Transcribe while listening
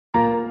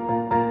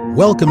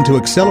Welcome to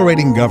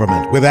Accelerating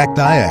Government with ACT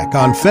IAC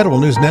on Federal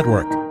News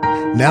Network.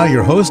 Now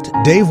your host,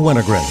 Dave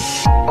Winogren.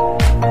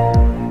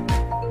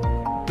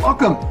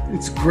 Welcome.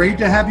 It's great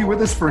to have you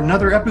with us for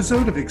another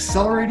episode of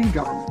Accelerating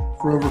Government.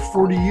 For over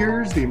 40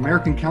 years, the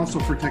American Council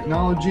for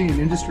Technology and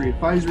Industry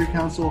Advisory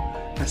Council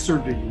has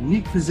served a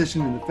unique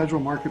position in the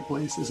federal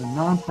marketplace as a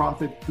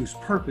nonprofit whose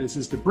purpose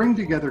is to bring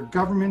together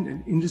government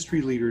and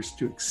industry leaders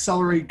to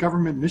accelerate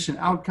government mission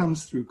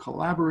outcomes through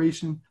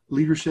collaboration,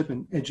 leadership,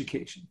 and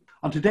education.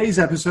 On today's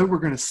episode, we're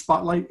going to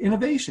spotlight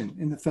innovation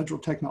in the federal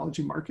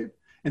technology market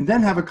and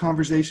then have a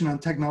conversation on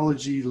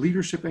technology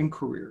leadership and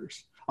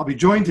careers. I'll be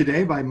joined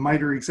today by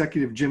MITRE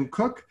executive Jim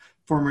Cook,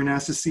 former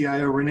NASA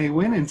CIO Renee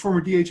Wynn, and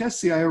former DHS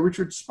CIO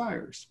Richard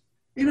Spires.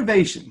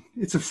 Innovation.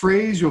 It's a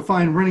phrase you'll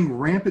find running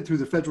rampant through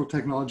the federal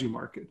technology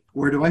market.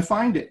 Where do I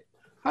find it?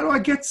 How do I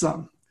get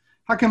some?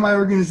 How can my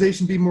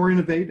organization be more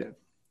innovative?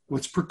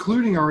 What's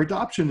precluding our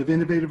adoption of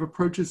innovative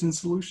approaches and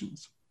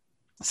solutions?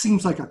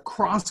 Seems like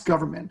across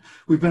government,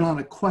 we've been on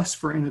a quest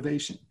for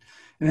innovation.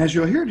 And as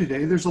you'll hear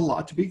today, there's a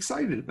lot to be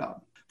excited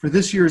about. For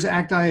this year's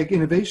ACT IAC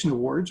Innovation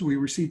Awards, we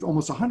received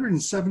almost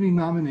 170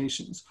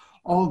 nominations,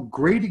 all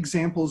great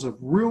examples of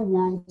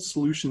real-world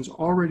solutions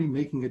already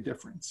making a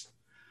difference.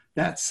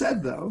 That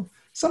said, though,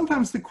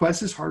 sometimes the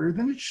quest is harder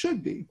than it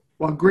should be.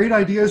 While great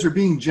ideas are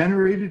being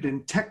generated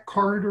in tech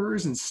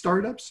corridors and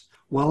startups,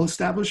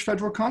 well-established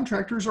federal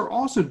contractors are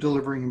also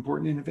delivering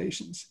important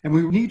innovations. And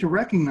we need to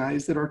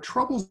recognize that our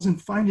troubles in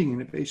finding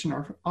innovation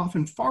are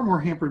often far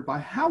more hampered by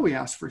how we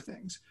ask for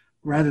things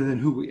rather than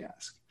who we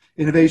ask.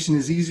 Innovation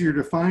is easier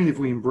to find if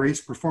we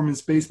embrace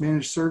performance-based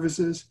managed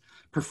services,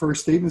 prefer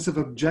statements of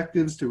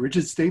objectives to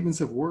rigid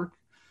statements of work,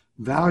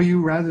 value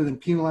rather than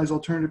penalize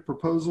alternative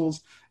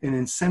proposals, and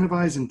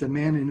incentivize and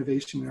demand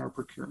innovation in our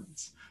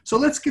procurements. So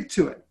let's get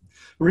to it.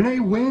 Renee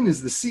Wynn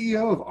is the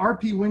CEO of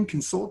RP Wynn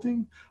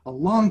Consulting, a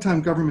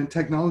longtime government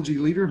technology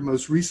leader,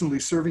 most recently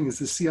serving as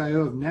the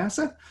CIO of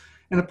NASA,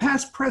 and a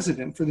past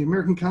president for the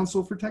American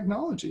Council for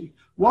Technology.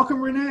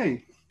 Welcome,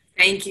 Renee.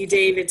 Thank you,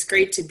 Dave. It's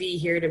great to be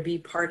here to be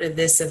part of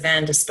this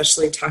event,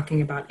 especially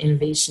talking about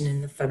innovation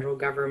in the federal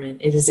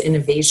government. It is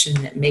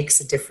innovation that makes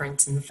a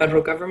difference, and the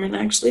federal government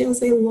actually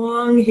has a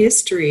long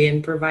history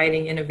in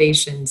providing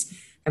innovations,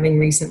 having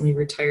recently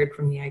retired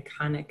from the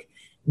iconic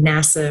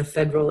NASA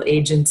federal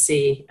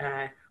agency,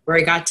 where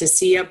I got to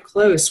see up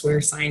close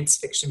where science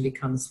fiction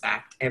becomes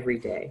fact every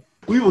day.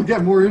 We will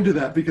get more into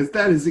that because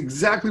that is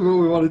exactly what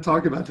we want to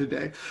talk about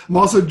today. I'm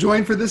also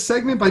joined for this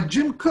segment by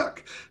Jim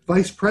Cook,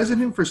 Vice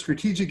President for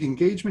Strategic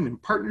Engagement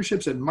and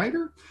Partnerships at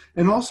MITRE,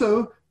 and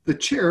also the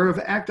chair of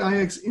ACT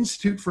IAC's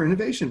Institute for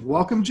Innovation.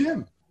 Welcome,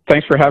 Jim.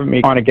 Thanks for having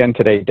me on again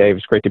today, Dave.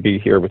 It's great to be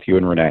here with you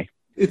and Renee.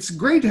 It's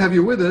great to have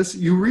you with us.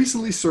 You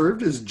recently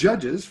served as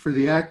judges for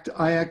the ACT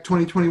IAC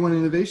 2021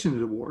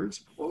 Innovation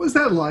Awards. What was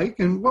that like,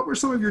 and what were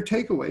some of your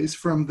takeaways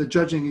from the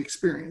judging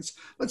experience?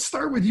 Let's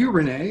start with you,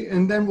 Renee,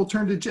 and then we'll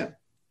turn to Jim.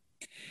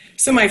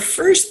 So my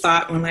first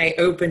thought when I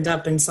opened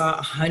up and saw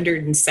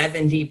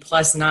 170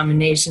 plus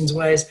nominations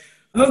was,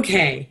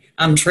 okay,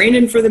 I'm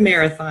training for the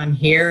marathon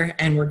here,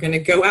 and we're going to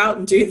go out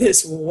and do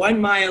this 1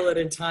 mile at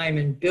a time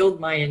and build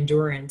my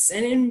endurance.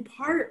 And in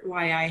part,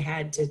 why I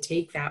had to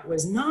take that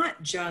was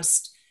not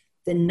just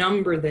the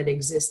number that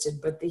existed,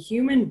 but the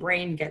human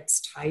brain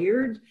gets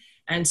tired.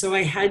 And so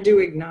I had to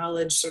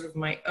acknowledge sort of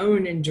my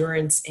own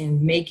endurance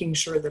in making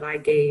sure that I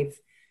gave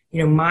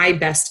my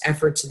best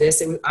effort to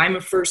this. I'm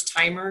a first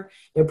timer.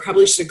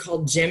 Probably should have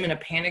called Jim in a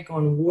panic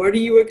on what are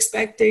you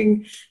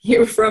expecting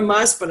from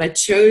us? But I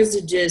chose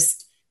to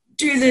just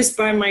do this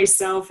by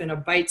myself in a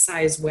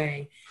bite-sized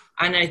way.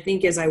 And I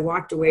think as I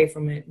walked away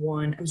from it,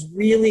 I was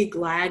really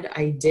glad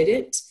I did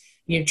it.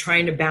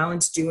 Trying to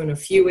balance doing a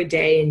few a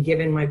day and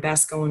giving my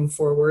best going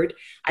forward.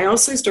 I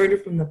also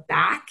started from the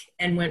back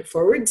and went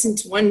forward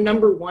since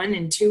number 1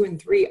 and 2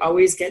 and 3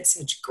 always get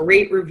such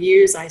great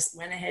reviews. I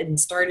went ahead and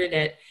started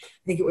at,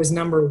 I think it was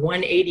number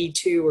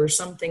 182 or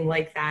something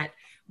like that,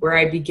 where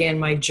I began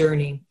my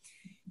journey.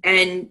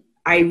 And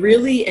I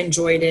really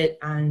enjoyed it.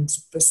 And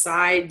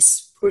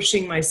besides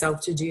pushing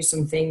myself to do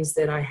some things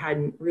that I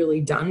hadn't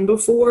really done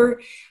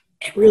before,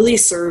 it really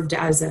served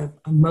as a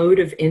mode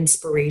of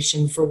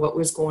inspiration for what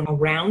was going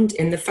around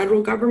in the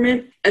federal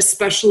government,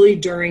 especially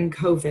during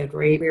COVID,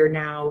 right? We are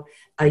now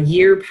a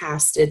year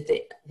past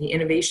it. The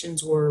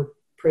innovations were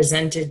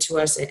presented to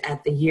us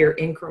at the year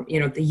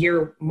the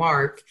year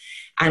mark.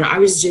 And I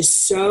was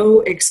just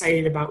so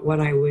excited about what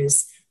I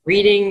was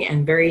reading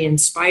and very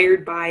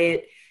inspired by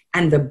it.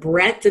 And the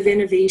breadth of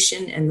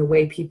innovation and the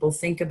way people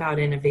think about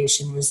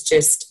innovation was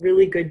just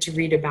really good to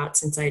read about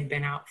since I'd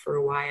been out for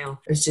a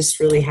while. I was just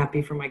really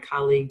happy for my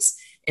colleagues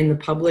in the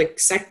public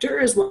sector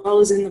as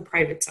well as in the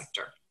private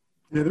sector.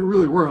 Yeah, there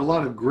really were a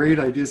lot of great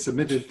ideas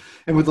submitted.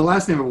 And with the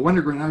last name of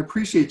Winogren, I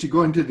appreciate you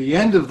going to the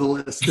end of the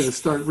list to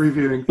start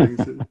reviewing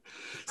things.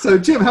 So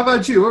Jim, how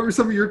about you? What were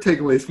some of your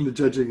takeaways from the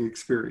judging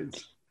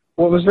experience?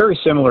 Well, it was very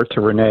similar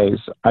to Renee's.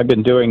 I've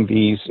been doing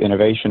these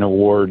innovation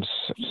awards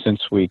since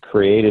we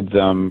created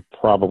them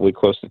probably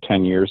close to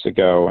 10 years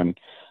ago. And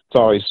it's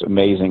always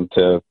amazing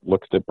to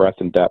look at the breadth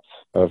and depth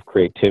of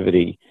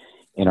creativity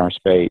in our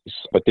space.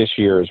 But this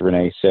year, as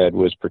Renee said,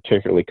 was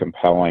particularly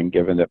compelling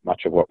given that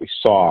much of what we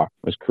saw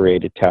was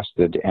created,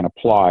 tested, and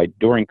applied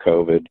during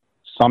COVID,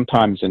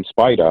 sometimes in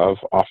spite of,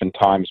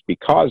 oftentimes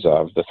because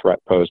of the threat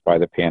posed by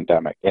the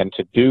pandemic. And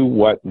to do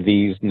what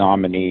these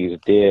nominees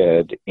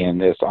did in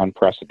this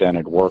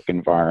unprecedented work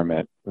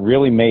environment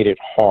really made it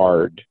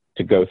hard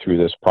to go through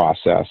this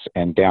process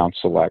and down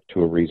select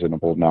to a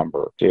reasonable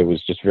number. It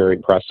was just very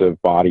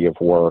impressive body of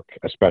work,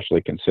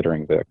 especially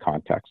considering the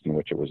context in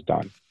which it was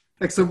done.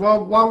 Excellent.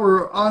 While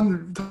we're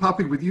on the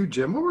topic with you,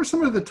 Jim, what were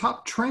some of the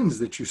top trends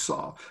that you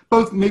saw,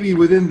 both maybe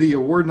within the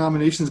award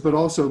nominations, but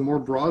also more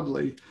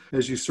broadly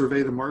as you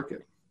survey the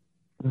market?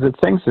 The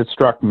things that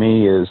struck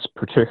me as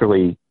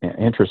particularly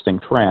interesting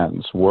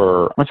trends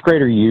were much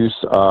greater use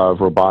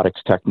of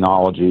robotics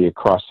technology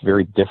across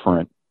very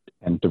different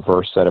and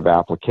diverse set of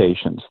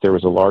applications. There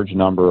was a large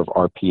number of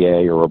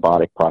RPA or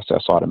robotic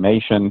process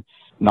automation,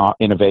 not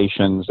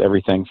innovations,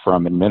 everything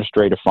from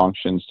administrative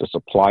functions to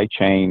supply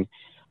chain,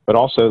 but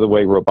also the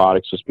way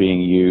robotics was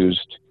being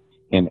used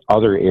in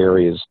other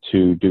areas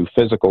to do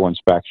physical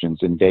inspections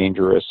in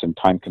dangerous and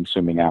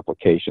time-consuming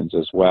applications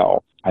as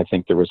well. I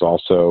think there was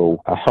also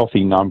a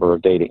healthy number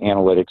of data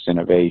analytics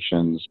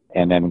innovations,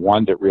 and then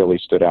one that really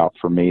stood out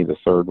for me, the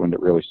third one that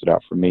really stood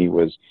out for me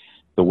was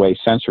the way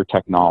sensor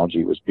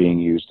technology was being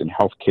used in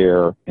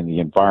healthcare, in the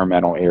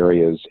environmental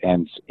areas,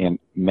 and in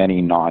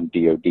many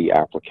non-DoD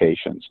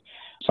applications,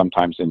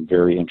 sometimes in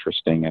very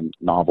interesting and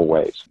novel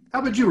ways. How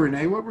about you,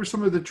 Renee? What were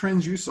some of the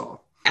trends you saw?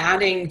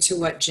 Adding to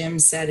what Jim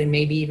said, and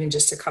maybe even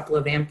just a couple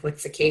of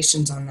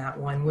amplifications on that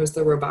one, was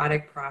the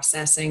robotic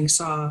processing.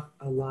 Saw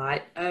a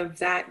lot of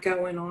that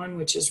going on,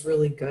 which is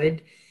really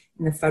good.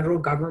 In the federal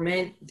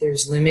government,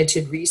 there's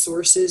limited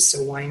resources,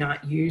 so why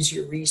not use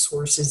your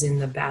resources in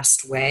the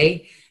best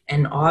way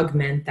and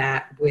augment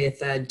that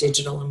with a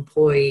digital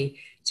employee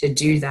to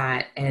do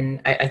that?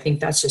 And I think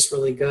that's just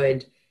really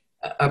good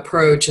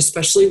approach,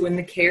 especially when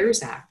the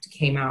CARES Act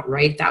came out,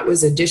 right? That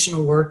was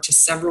additional work to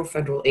several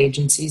federal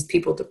agencies.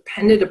 People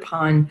depended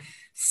upon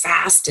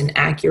fast and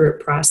accurate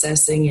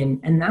processing,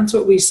 and that's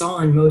what we saw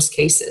in most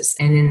cases.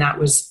 And then that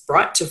was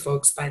brought to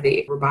folks by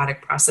the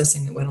robotic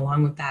processing that went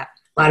along with that.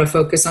 A lot of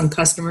focus on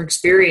customer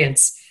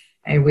experience.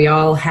 And we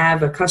all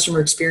have a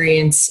customer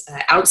experience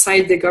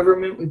outside the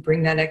government. We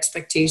bring that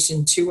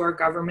expectation to our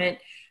government.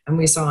 And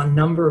we saw a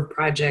number of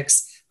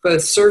projects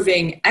both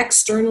serving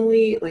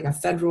externally, like a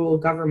federal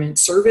government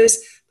service,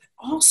 but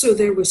also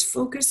there was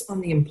focus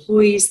on the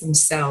employees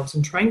themselves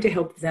and trying to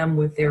help them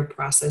with their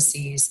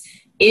processes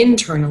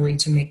internally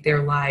to make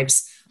their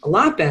lives a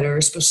lot better,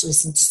 especially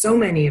since so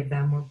many of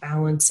them were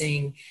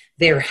balancing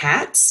their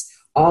hats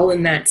all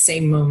in that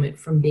same moment,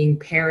 from being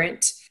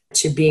parent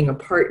to being a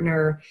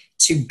partner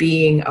to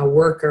being a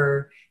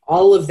worker.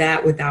 All of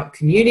that without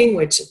commuting,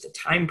 which at the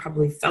time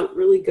probably felt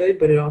really good,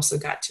 but it also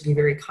got to be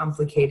very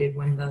complicated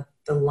when the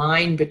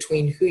line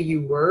between who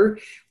you were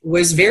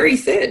was very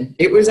thin.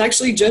 It was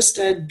actually just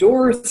a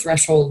door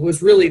threshold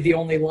was really the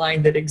only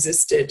line that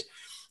existed,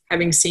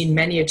 having seen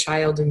many a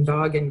child and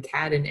dog and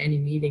cat in any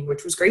meeting,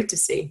 which was great to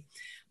see.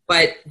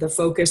 But the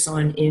focus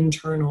on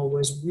internal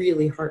was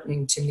really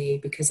heartening to me,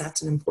 because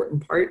that's an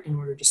important part. In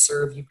order to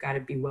serve, you've got to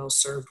be well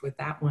served with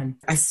that one.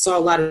 I saw a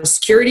lot of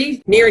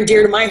security, near and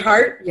dear to my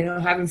heart. You know,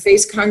 having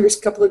faced Congress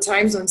a couple of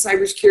times on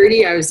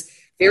cybersecurity, I was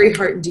very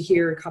heartened to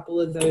hear a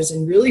couple of those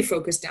and really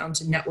focus down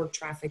to network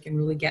traffic and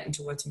really get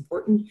into what's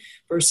important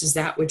versus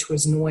that which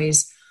was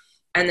noise.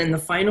 And then the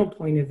final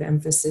point of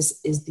emphasis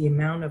is the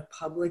amount of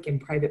public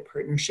and private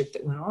partnership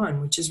that went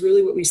on, which is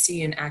really what we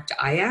see in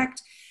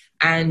ACT-IACT.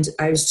 And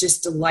I was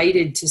just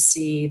delighted to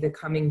see the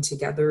coming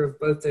together of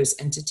both those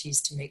entities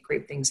to make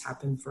great things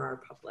happen for our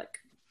public.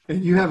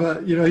 And you have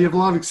a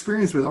lot of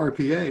experience with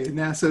RPA, and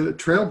NASA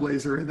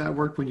trailblazer in that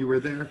work when you were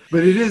there.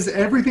 But it is,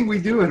 everything we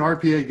do in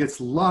RPA gets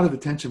a lot of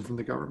attention from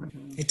the government.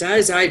 It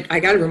does. I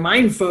got to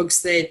remind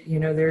folks that,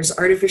 there's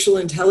artificial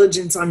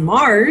intelligence on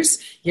Mars.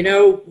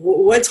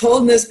 What's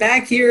holding us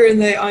back here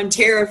on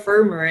terra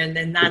firma? And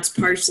then that's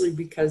partially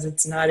because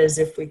it's not as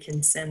if we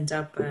can send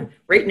up,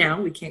 right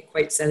now, we can't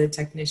quite send a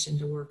technician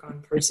to work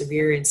on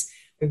Perseverance.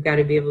 We've got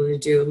to be able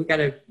to we've got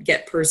to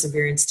get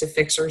Perseverance to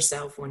fix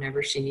herself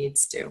whenever she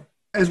needs to.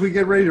 As we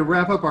get ready to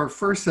wrap up our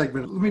first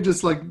segment, let me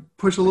just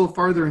push a little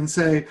farther and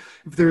say,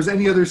 if there's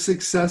any other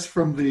success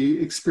from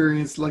the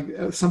experience,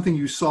 something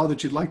you saw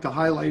that you'd like to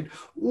highlight,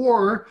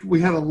 or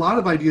we had a lot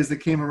of ideas that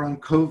came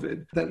around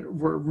COVID that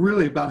were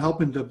really about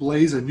helping to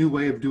blaze a new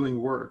way of doing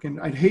work. And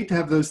I'd hate to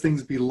have those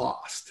things be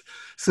lost.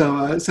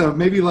 So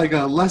maybe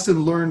a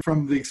lesson learned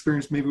from the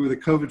experience, maybe with a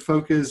COVID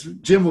focus.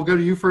 Jim, we'll go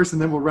to you first,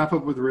 and then we'll wrap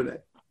up with Renee.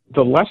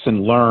 The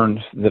lesson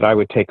learned that I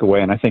would take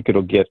away, and I think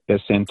it'll get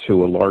us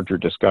into a larger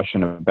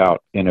discussion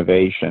about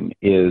innovation,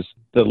 is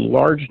the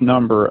large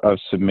number of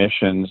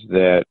submissions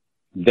that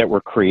were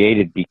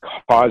created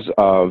because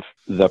of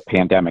the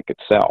pandemic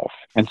itself.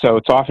 And so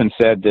it's often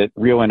said that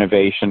real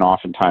innovation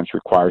oftentimes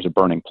requires a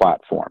burning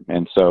platform.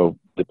 And so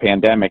the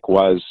pandemic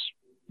was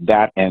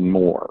that and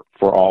more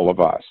for all of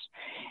us.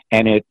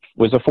 And it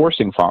was a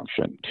forcing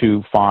function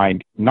to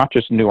find not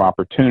just new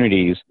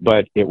opportunities,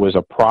 but it was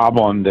a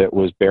problem that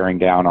was bearing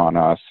down on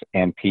us,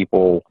 and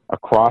people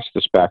across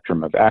the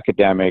spectrum of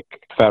academic,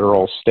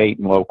 federal, state,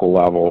 and local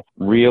level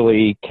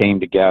really came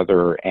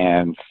together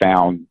and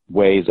found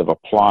ways of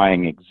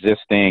applying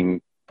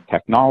existing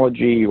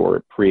technology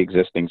or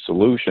pre-existing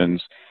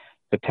solutions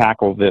to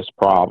tackle this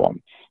problem.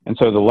 And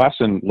so the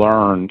lesson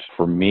learned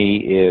for me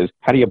is,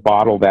 how do you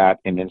bottle that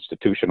and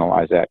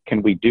institutionalize that?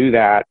 Can we do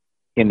that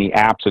in the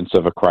absence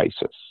of a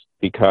crisis?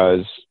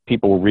 Because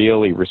people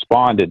really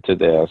responded to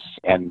this,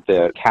 and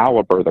the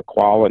caliber, the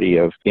quality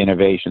of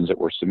innovations that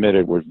were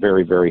submitted were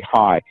very, very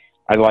high.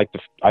 I'd like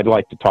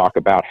to talk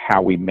about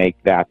how we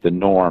make that the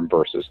norm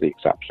versus the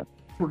exception.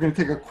 We're going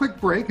to take a quick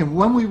break, and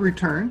when we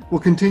return,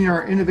 we'll continue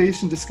our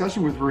innovation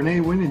discussion with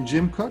Renee Wynn and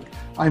Jim Cook.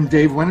 I'm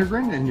Dave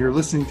Wennergren, and you're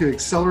listening to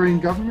Accelerating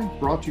Government,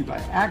 brought to you by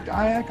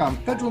ACT-IAC on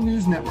Federal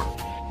News Network.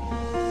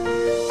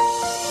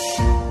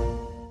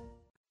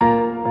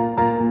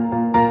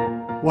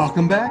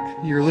 Welcome back.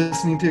 You're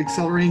listening to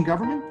Accelerating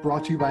Government,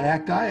 brought to you by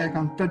ACT-IAC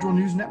on Federal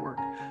News Network.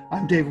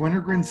 I'm Dave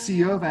Wennergren,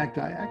 CEO of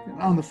ACT-IAC,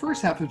 and on the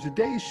first half of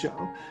today's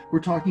show, we're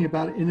talking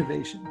about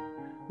innovation,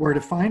 where to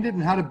find it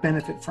and how to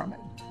benefit from it.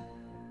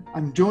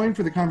 I'm joined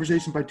for the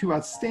conversation by two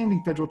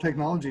outstanding federal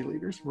technology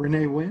leaders,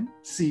 Renee Wynn,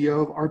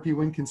 CEO of RP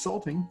Wynn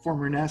Consulting,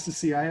 former NASA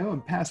CIO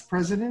and past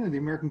president of the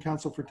American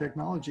Council for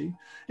Technology,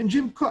 and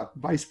Jim Cook,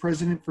 Vice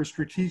President for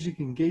Strategic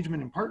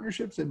Engagement and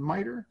Partnerships at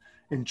MITRE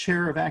and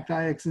chair of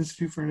ACT-IAC's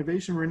Institute for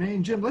Innovation. Renee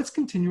and Jim, let's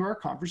continue our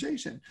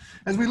conversation.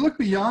 As we look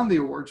beyond the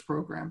awards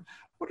program,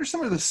 what are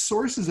some of the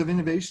sources of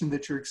innovation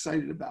that you're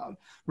excited about?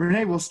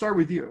 Renee, we'll start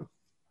with you.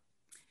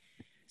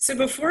 So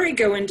before I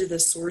go into the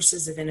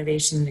sources of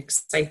innovation that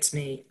excites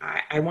me,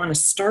 I want to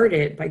start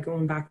it by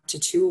going back to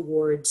two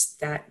awards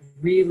that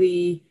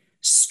really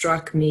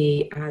struck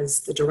me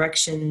as the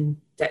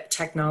direction that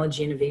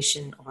technology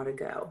innovation ought to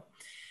go.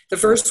 The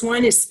first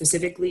one is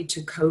specifically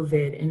to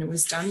COVID, and it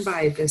was done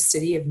by the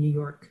city of New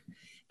York.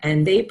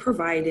 And they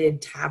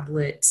provided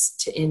tablets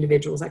to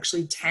individuals,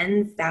 actually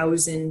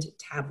 10,000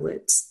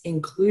 tablets,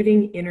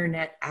 including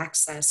internet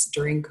access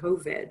during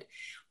COVID.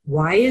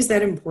 Why is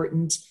that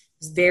important?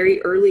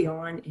 Very early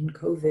on in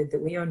COVID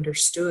that we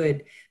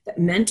understood that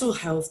mental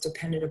health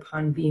depended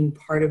upon being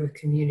part of a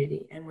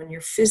community. And when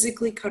you're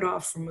physically cut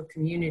off from a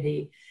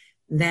community,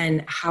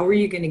 then how are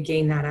you going to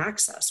gain that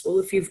access? Well,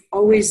 if you've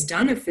always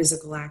done a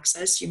physical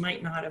access, you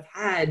might not have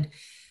had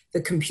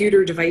the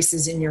computer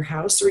devices in your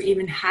house or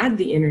even had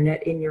the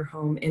internet in your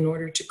home in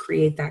order to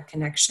create that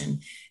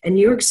connection. And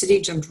New York City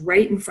jumped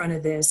right in front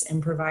of this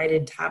and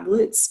provided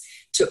tablets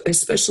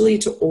especially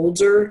to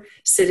older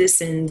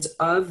citizens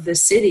of the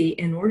city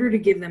in order to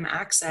give them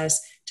access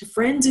to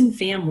friends and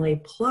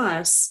family,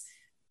 plus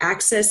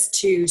access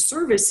to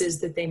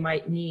services that they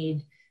might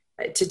need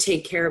to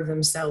take care of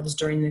themselves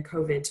during the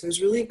COVID. So I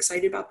was really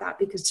excited about that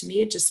because to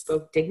me, it just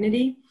spoke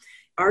dignity.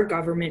 Our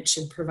government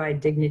should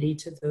provide dignity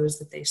to those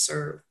that they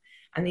serve.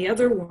 And the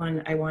other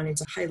one I wanted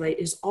to highlight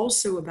is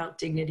also about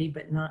dignity,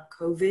 but not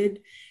COVID,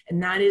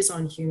 and that is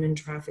on human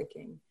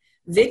trafficking.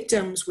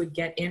 Victims would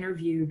get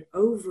interviewed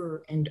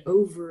over and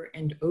over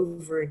and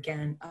over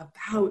again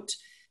about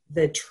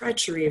the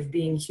treachery of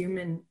being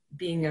human,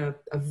 being a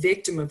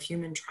victim of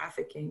human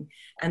trafficking.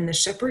 And the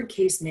Shepherd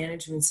case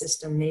management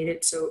system made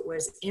it so it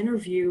was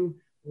interview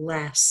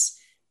less,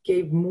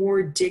 gave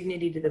more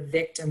dignity to the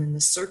victim and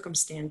the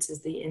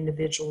circumstances the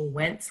individual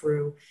went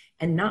through,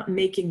 and not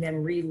making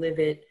them relive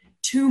it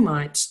too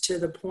much to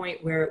the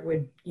point where it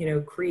would,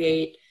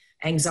 create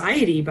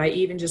anxiety by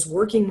even just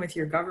working with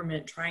your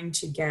government, trying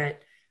to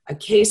get a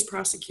case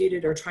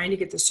prosecuted or trying to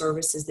get the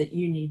services that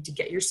you need to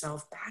get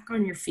yourself back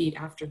on your feet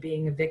after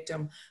being a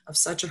victim of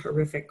such a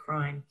horrific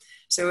crime.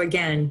 So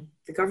again,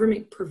 the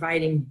government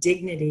providing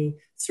dignity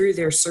through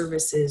their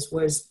services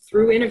was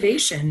through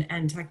innovation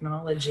and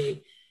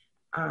technology.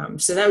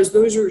 So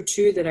those are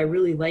two that I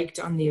really liked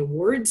on the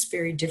awards,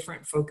 very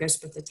different focus,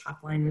 but the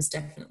top line was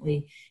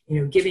definitely,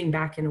 giving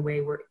back in a way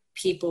where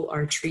people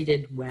are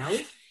treated well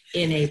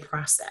in a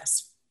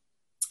process.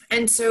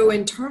 And so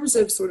in terms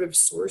of sort of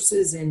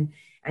sources and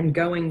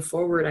going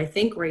forward, I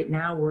think right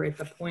now we're at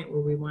the point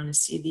where we want to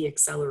see the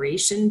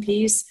acceleration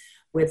piece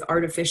with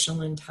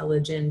artificial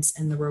intelligence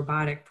and the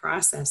robotic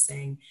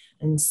processing.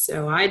 And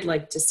so I'd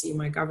like to see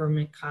my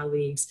government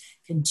colleagues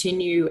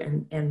continue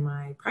and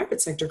my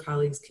private sector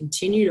colleagues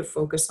continue to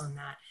focus on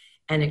that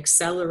and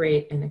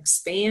accelerate and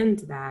expand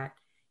that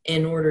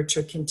in order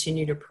to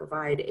continue to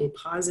provide a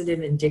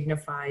positive and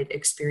dignified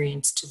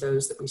experience to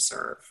those that we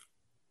serve.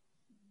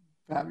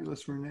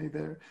 Fabulous, Renee,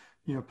 there.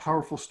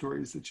 Powerful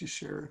stories that you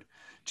shared.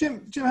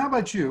 Jim, how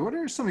about you? What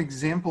are some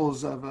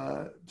examples of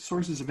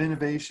sources of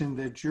innovation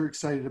that you're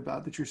excited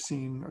about that you're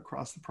seeing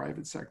across the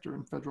private sector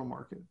and federal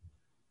market?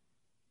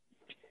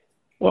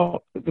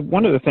 Well,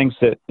 one of the things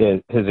that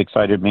has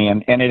excited me,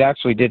 and it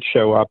actually did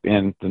show up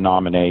in the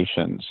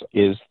nominations,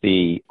 is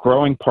the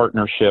growing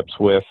partnerships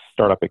with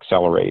startup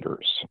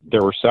accelerators.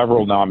 There were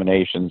several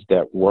nominations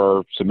that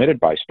were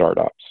submitted by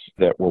startups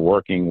that were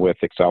working with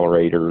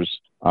accelerators,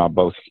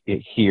 both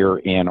here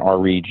in our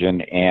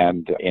region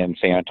and in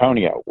San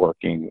Antonio,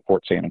 working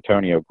Fort San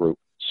Antonio group.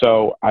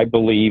 So I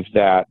believe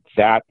that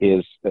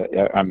is,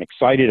 I'm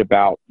excited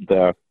about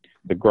the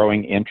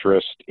growing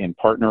interest in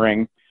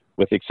partnering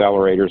with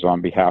accelerators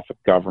on behalf of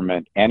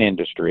government and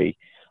industry,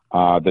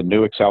 the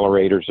new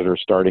accelerators that are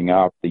starting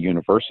up, the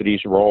university's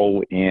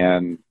role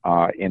in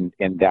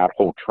that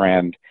whole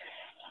trend.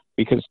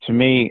 Because to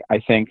me, I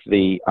think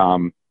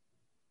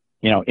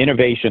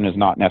innovation is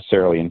not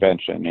necessarily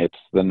invention. It's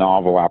the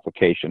novel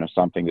application of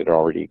something that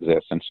already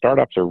exists. And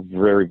startups are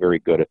very, very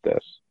good at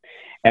this.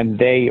 And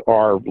they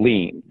are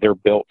lean. They're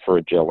built for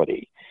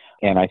agility.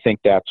 And I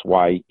think that's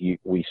why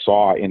we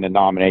saw in the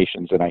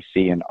nominations, and I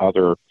see in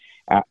other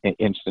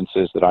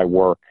instances that I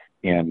work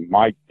in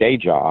my day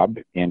job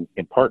in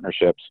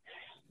partnerships,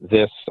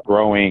 this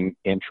growing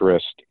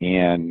interest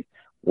in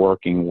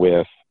working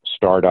with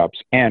startups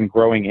and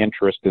growing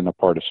interest in the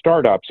part of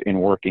startups in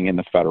working in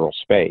the federal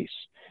space.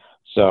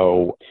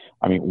 So,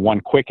 I mean,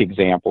 one quick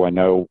example, I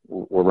know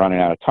we're running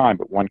out of time,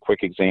 but one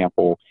quick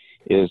example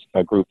is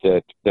a group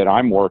that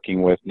I'm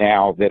working with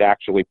now that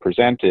actually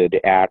presented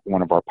at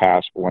one of our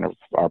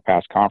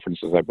past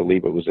conferences. I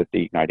believe it was at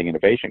the Igniting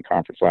Innovation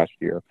Conference last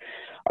year,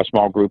 a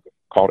small group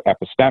called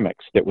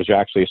Epistemics that was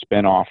actually a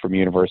spinoff from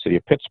University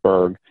of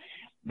Pittsburgh.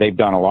 They've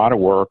done a lot of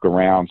work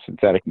around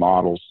synthetic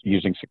models,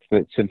 using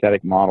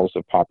synthetic models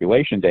of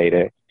population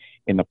data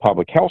in the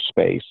public health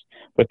space,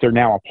 but they're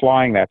now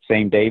applying that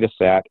same data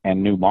set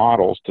and new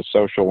models to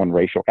social and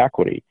racial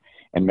equity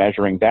and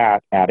measuring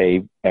that at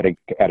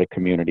a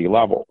community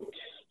level.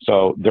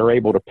 So they're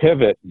able to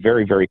pivot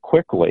very, very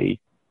quickly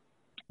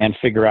and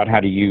figure out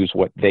how to use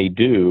what they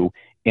do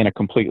in a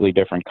completely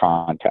different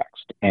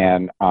context.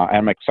 And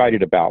I'm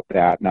excited about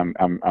that, and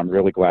I'm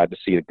really glad to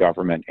see the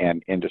government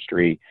and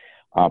industry,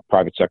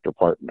 private sector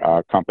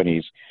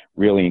companies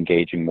really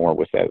engaging more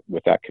with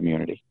that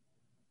community.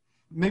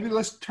 Maybe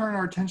let's turn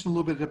our attention a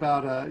little bit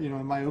about,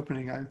 in my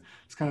opening, I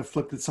just kind of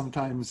flipped it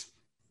sometimes.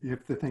 You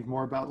have to think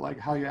more about like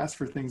how you ask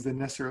for things than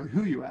necessarily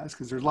who you ask,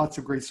 because there's lots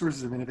of great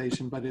sources of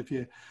innovation. But if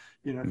you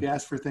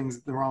ask for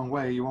things the wrong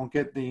way, you won't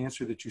get the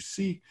answer that you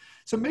seek.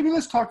 So maybe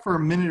let's talk for a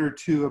minute or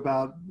two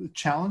about the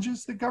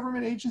challenges that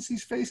government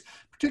agencies face.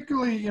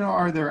 Particularly,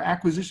 are there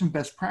acquisition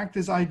best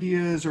practice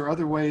ideas or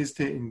other ways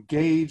to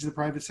engage the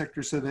private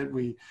sector so that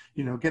we,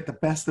 get the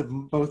best of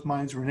both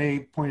minds? Renee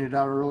pointed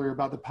out earlier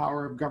about the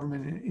power of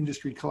government and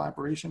industry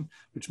collaboration,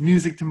 which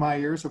music to my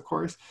ears, of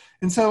course.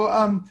 And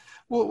so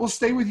we'll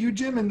stay with you,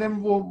 Jim, and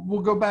then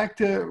we'll go back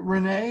to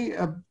Renee.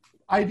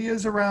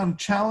 Ideas around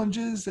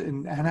challenges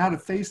and how to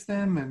face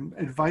them, and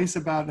advice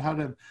about how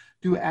to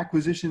do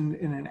acquisition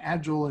in an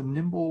agile and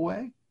nimble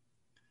way?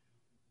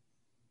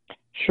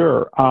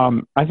 Sure.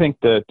 I think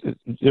that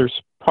there's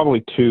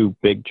probably two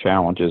big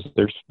challenges.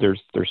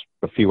 There's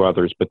a few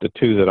others, but the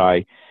two that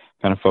I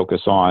kind of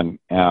focus on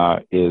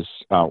is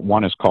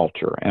one is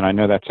culture. And I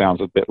know that sounds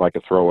a bit like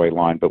a throwaway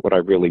line, but what I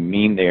really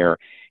mean there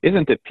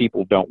isn't that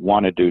people don't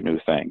want to do new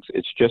things.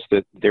 It's just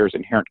that there's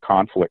inherent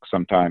conflict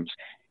sometimes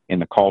in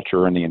the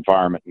culture and the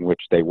environment in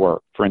which they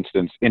work. For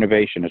instance,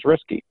 innovation is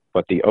risky,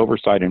 but the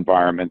oversight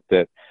environment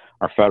that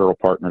our federal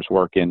partners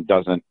work in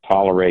doesn't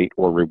tolerate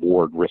or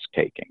reward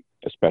risk-taking,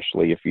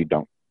 especially if you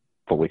don't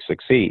fully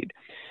succeed.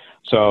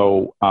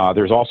 So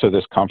there's also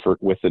this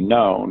comfort with the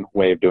known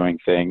way of doing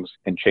things,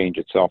 and change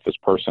itself is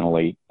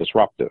personally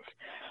disruptive.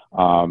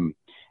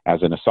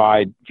 As an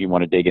aside, if you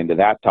want to dig into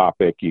that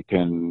topic, you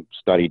can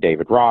study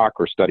David Rock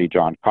or study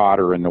John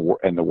Kotter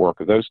and the work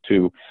of those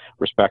two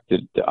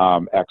respected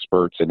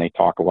experts, and they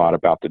talk a lot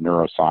about the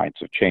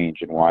neuroscience of change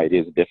and why it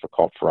is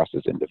difficult for us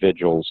as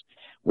individuals,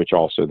 which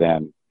also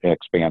then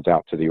expands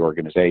out to the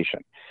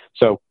organization.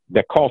 So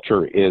the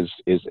culture is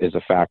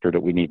a factor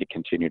that we need to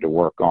continue to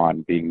work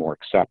on, being more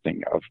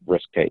accepting of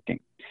risk-taking.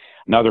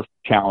 Another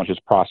challenge is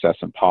process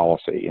and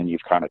policy, and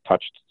you've kind of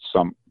touched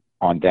some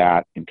on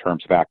that in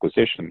terms of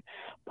acquisition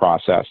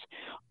process.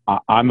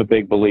 I'm a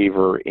big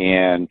believer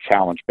in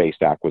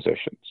challenge-based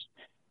acquisitions.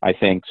 I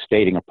think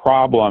stating a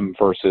problem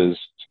versus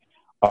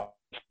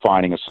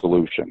finding a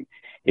solution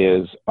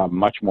is a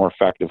much more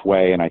effective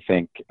way, and I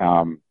think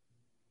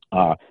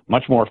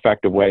much more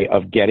effective way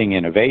of getting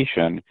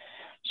innovation,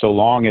 so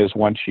long as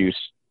once you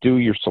do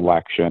your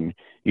selection,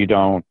 you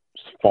don't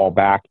fall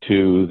back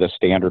to the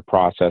standard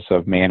process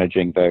of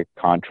managing the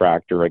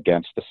contractor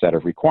against a set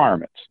of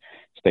requirements.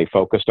 Stay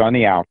focused on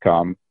the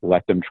outcome,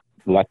 let them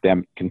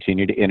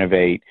continue to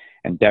innovate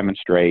and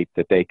demonstrate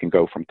that they can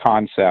go from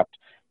concept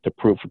to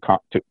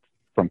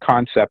from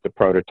concept to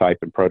prototype,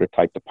 and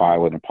prototype to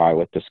pilot, and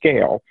pilot to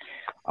scale,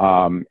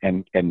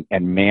 and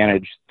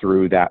manage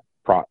through that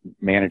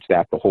manage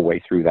that the whole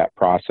way through that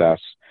process,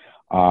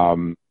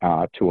 to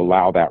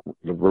allow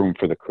the room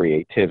for the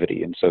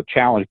creativity. And so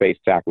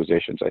challenge-based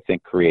acquisitions, I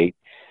think, create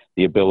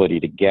the ability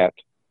to get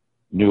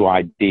new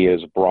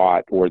ideas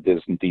brought, or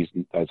these,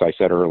 as I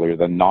said earlier,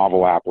 the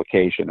novel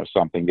application of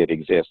something that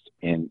exists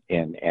in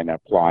and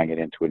applying it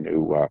into a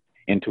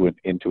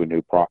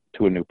new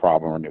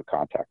problem or new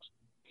context.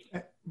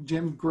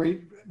 Jim,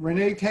 great.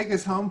 Renee, take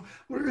us home.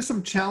 What are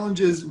some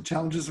challenges,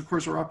 of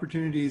course, are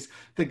opportunities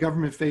that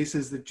government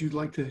faces that you'd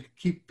like to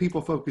keep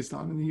people focused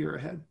on in the year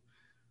ahead?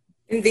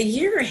 In the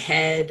year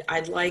ahead,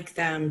 I'd like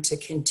them to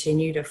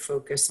continue to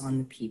focus on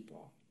the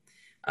people,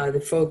 the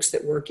folks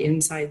that work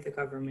inside the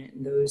government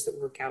and those that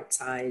work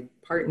outside,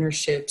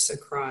 partnerships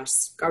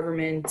across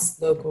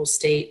governments, local,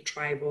 state,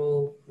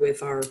 tribal,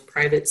 with our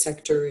private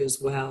sector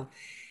as well.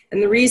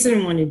 And the reason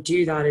I want to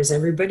do that is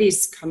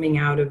everybody's coming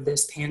out of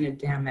this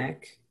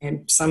pandemic,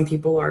 and some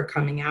people are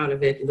coming out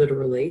of it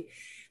literally,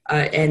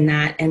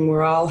 and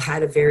we're all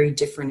had a very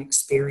different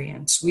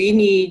experience. We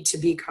need to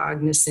be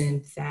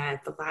cognizant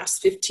that the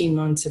last 15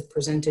 months have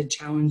presented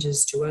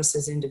challenges to us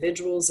as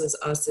individuals, as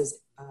us as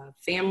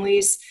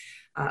families,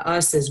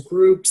 us as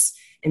groups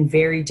in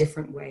very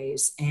different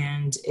ways.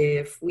 And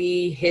if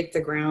we hit the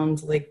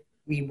ground like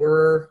we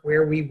were,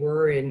 where we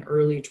were in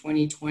early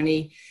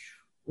 2020,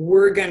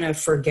 we're going to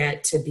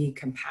forget to be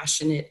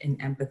compassionate and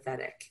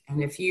empathetic.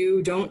 And if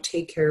you don't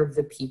take care of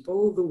the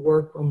people, the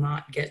work will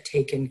not get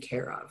taken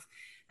care of.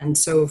 And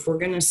so if we're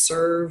going to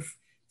serve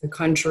the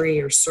country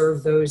or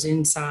serve those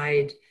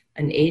inside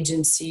an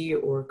agency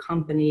or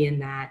company in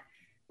that,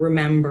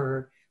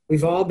 remember,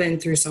 we've all been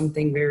through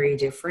something very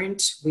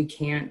different. We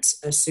can't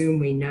assume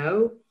we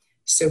know.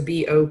 So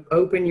be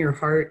open your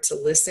heart to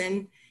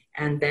listen,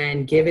 and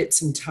then give it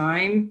some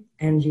time,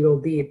 and you'll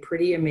be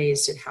pretty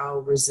amazed at how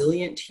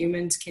resilient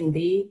humans can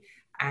be.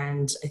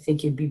 And I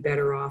think you'd be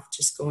better off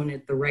just going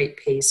at the right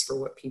pace for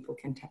what people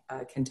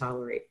can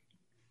tolerate.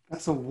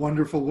 That's a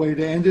wonderful way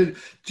to end it.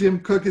 Jim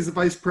Cook is the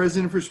Vice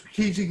President for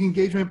Strategic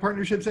Engagement and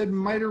Partnerships. Ed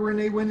Miter,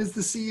 Renee Wynn is the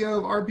CEO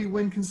of RB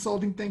Wynn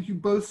Consulting. Thank you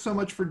both so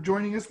much for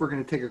joining us. We're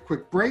going to take a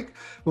quick break.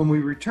 When we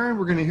return,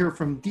 we're going to hear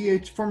from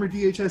former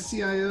DHS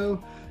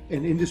CIO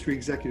and industry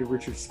executive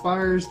Richard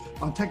Spires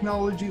on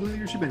technology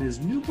leadership and his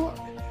new book.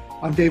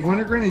 I'm Dave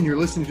Wintergren, and you're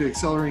listening to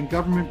Accelerating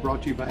Government,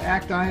 brought to you by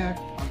ACT-IAC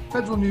on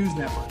Federal News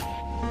Network.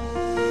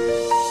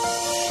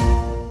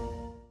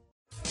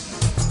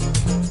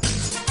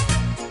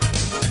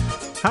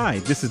 Hi,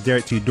 this is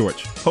Derek T.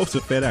 Dortch, host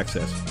of Fed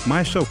Access.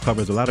 My show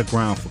covers a lot of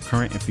ground for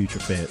current and future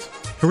feds.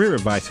 Career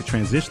advice to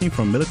transitioning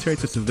from military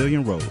to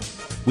civilian roles.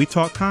 We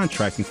talk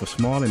contracting for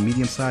small and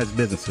medium-sized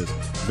businesses,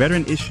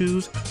 veteran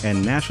issues,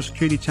 and national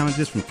security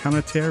challenges from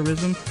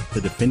counterterrorism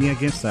to defending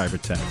against cyber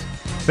attacks.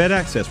 Fed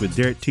Access with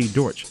Derek T.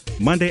 Dortch,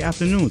 Monday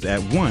afternoons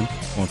at 1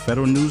 on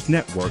Federal News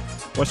Network,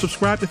 or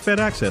subscribe to Fed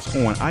Access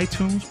on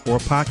iTunes or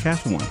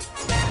Podcast One.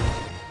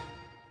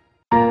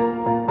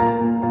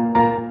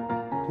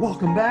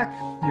 Welcome back.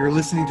 You're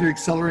listening to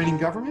Accelerating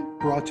Government,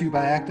 brought to you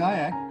by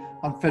ACT-IAC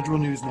on Federal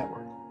News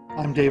Network.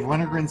 I'm Dave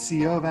Wintergren,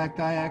 CEO of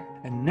ACT-IAC,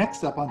 and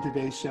next up on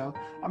today's show,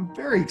 I'm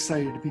very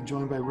excited to be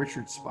joined by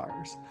Richard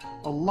Spires,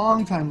 a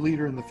longtime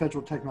leader in the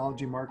federal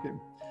technology market.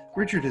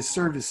 Richard has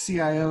served as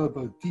CIO of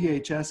both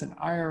DHS and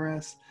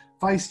IRS,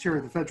 Vice Chair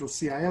of the Federal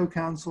CIO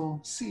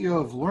Council,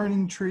 CEO of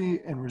Learning Tree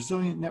and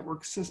Resilient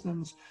Network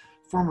Systems,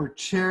 former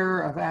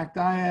Chair of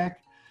ACT-IAC,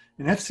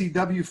 an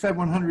FCW Fed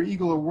 100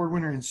 Eagle Award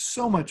winner, and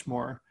so much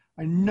more.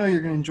 I know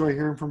you're going to enjoy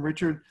hearing from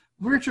Richard.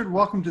 Richard,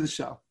 welcome to the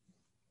show.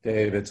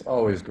 Dave, it's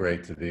always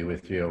great to be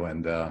with you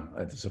and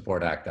to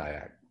support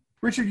ACT-IAC.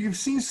 Richard, you've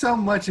seen so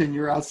much in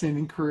your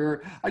outstanding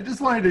career. I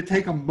just wanted to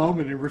take a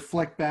moment and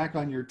reflect back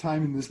on your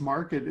time in this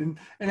market and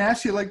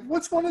ask you,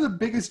 what's one of the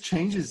biggest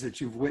changes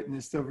that you've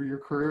witnessed over your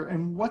career,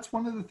 and what's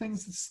one of the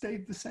things that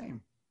stayed the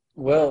same?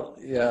 Well,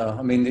 yeah,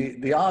 I mean,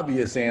 the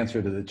obvious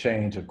answer to the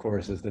change, of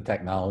course, is the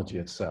technology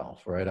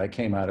itself, right? I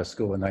came out of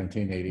school in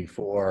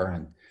 1984,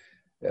 and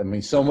I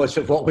mean, so much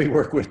of what we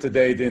work with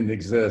today didn't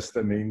exist.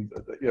 I mean,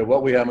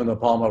 what we have in the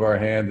palm of our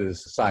hand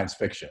is science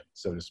fiction,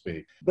 so to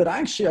speak. But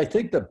actually, I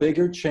think the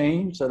bigger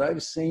change that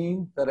I've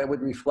seen that I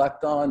would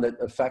reflect on that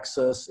affects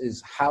us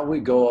is how we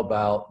go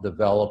about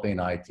developing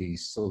IT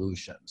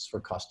solutions for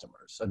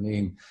customers. I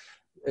mean,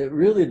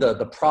 really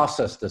the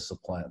process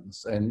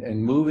disciplines and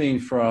moving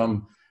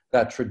from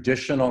that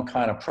traditional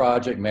kind of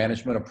project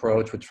management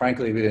approach, which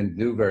frankly we didn't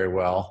do very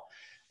well,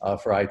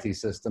 for IT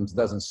systems,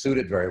 doesn't suit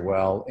it very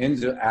well,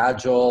 into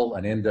Agile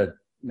and into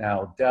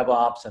now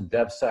DevOps and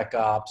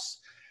DevSecOps.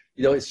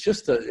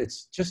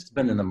 It's just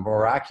been a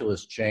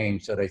miraculous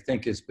change that I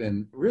think has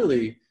been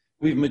really,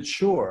 we've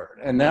matured.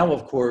 And now,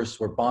 of course,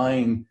 we're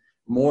buying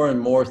more and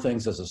more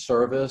things as a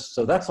service.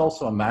 So that's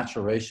also a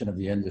maturation of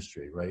the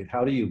industry, right?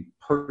 How do you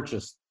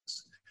purchase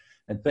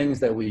and things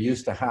that we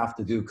used to have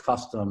to do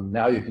custom,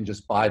 now you can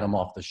just buy them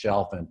off the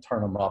shelf and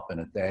turn them up in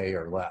a day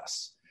or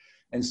less.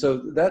 And so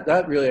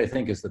that really, I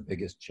think, is the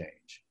biggest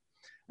change.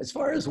 As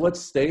far as what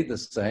stayed the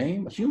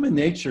same, human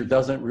nature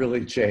doesn't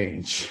really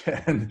change.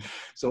 And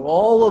so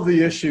all of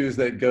the issues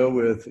that go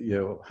with,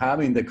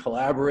 having to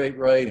collaborate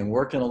right and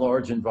work in a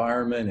large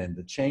environment and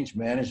the change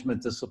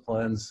management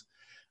disciplines,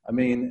 I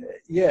mean,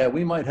 yeah,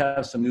 we might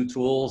have some new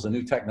tools and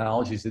new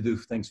technologies to do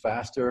things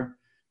faster,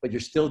 but you're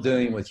still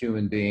dealing with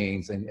human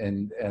beings,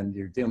 and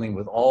you're dealing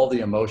with all the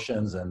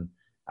emotions, and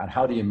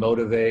how do you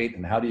motivate,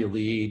 and how do you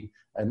lead,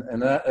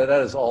 and that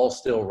is all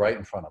still right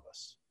in front of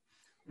us.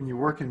 When you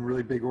work in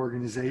really big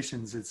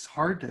organizations, it's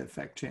hard to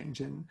affect change.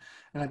 And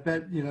I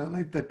bet,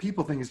 like the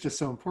people thing is just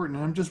so important.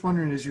 And I'm just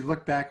wondering, as you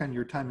look back on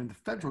your time in the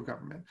federal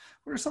government,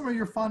 what are some of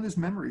your fondest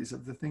memories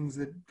of the things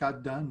that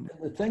got done?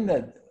 The thing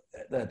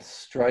that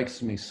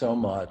strikes me so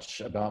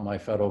much about my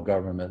federal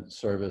government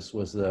service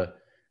was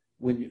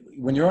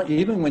when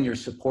you're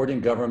supporting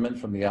government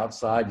from the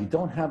outside, you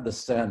don't have the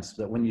sense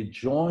that when you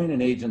join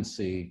an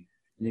agency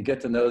and you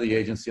get to know the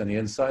agency on the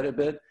inside a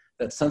bit,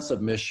 that sense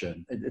of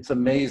mission. It's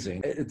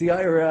amazing. At the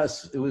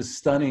IRS, it was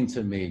stunning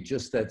to me,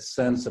 just that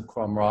sense of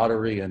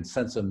camaraderie and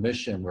sense of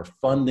mission. We're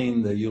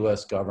funding the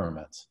US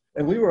government.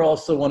 And we were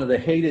also one of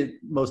the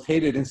most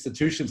hated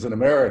institutions in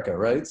America,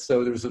 right?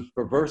 So there's a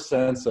perverse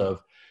sense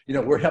of, we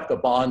have to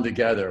bond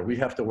together. We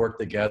have to work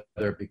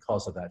together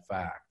because of that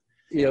fact.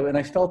 And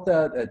I felt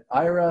that at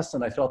IRS,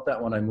 and I felt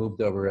that when I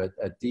moved over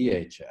at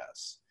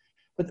DHS.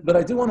 But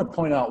I do want to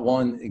point out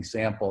one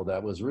example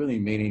that was really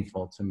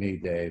meaningful to me,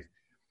 Dave.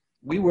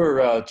 We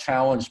were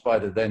challenged by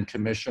the then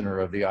commissioner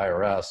of the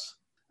IRS.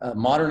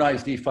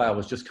 Modernized e-file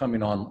was just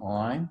coming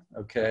online,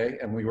 okay?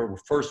 And we were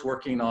first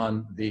working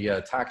on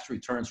the tax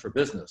returns for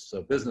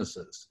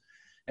businesses.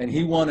 And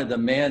he wanted to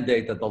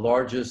mandate that the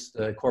largest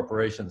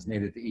corporations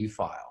needed the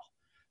e-file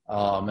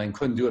and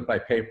couldn't do it by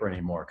paper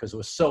anymore because it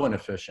was so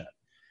inefficient.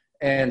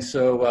 And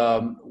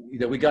so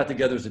we got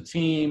together as a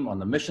team on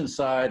the mission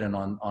side and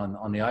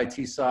on the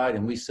IT side,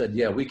 and we said,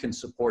 yeah, we can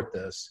support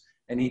this.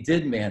 And he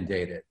did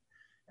mandate it.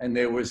 And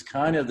there was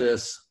kind of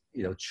this,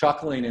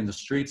 chuckling in the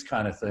streets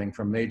kind of thing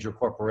from major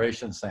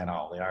corporations saying,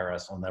 oh, the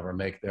IRS will never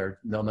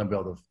they'll never be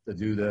able to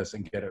do this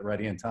and get it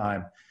ready in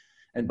time.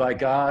 And by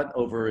God,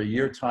 over a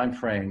year time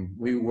frame,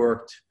 we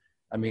worked.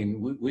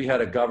 We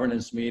had a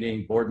governance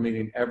meeting, board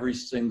meeting every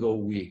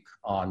single week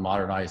on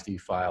modernized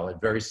e-file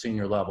at very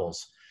senior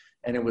levels.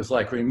 And it was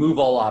like, remove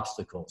all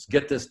obstacles,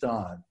 get this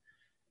done.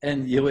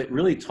 And it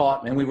really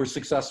taught me, and we were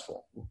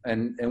successful.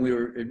 And it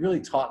really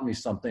taught me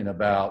something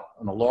about,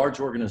 in a large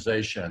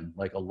organization,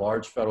 like a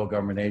large federal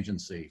government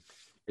agency,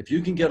 if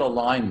you can get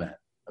alignment,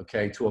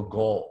 okay, to a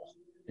goal,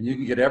 and you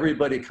can get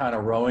everybody kind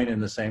of rowing in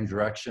the same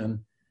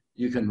direction,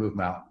 you can move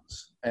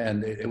mountains.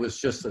 And it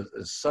was just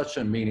such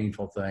a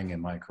meaningful thing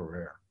in my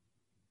career.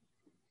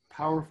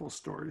 Powerful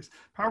stories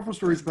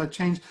about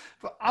change.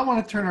 But I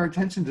want to turn our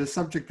attention to a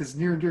subject that's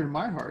near and dear to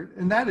my heart,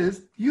 and that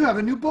is, you have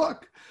a new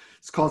book.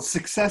 It's called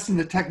Success in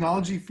the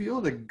Technology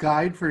Field, a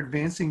guide for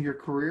advancing your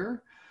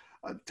career.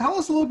 Tell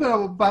us a little bit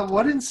about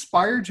what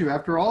inspired you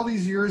after all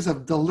these years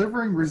of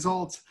delivering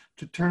results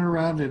to turn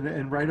around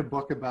and write a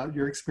book about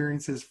your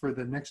experiences for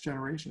the next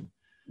generation.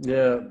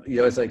 Yeah,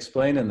 as I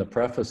explained in the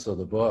preface of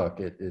the book,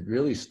 it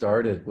really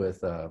started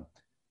with a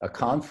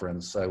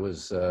conference I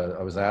was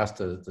asked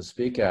to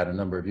speak at a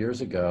number of years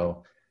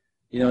ago,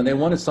 and they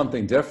wanted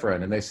something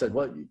different. And they said,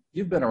 well,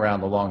 you've been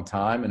around a long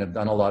time and have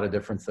done a lot of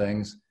different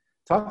things.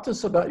 Talk to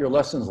us about your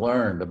lessons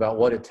learned, about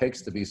what it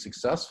takes to be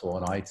successful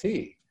in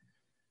IT.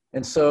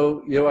 And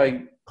so,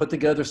 I put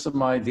together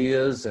some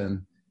ideas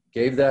and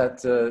gave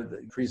that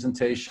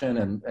presentation.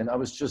 And I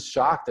was just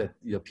shocked that,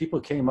 people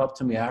came up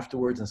to me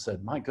afterwards and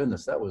said, my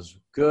goodness, that was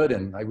good.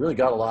 And I really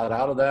got a lot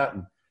out of that.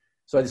 And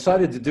so I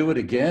decided to do it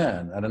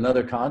again at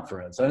another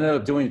conference. I ended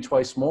up doing it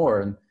twice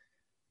more. And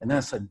then I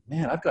said,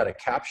 man, I've got to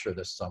capture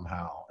this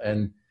somehow.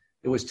 And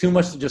it was too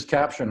much to just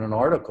capture in an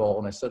article.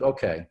 And I said,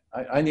 okay,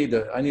 I need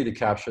to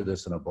capture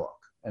this in a book.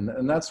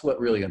 And that's what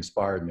really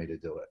inspired me to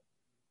do it.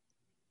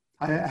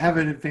 I have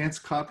an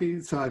advanced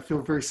copy, so I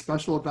feel very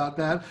special about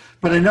that.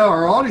 But I know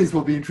our audience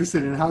will be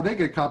interested in how they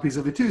get copies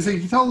of it too. So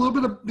you can tell a little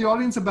bit of the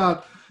audience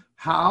about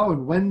how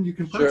and when you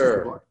can purchase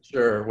the book.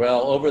 Sure.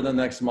 Well, over the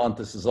next month,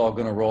 this is all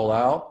going to roll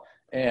out.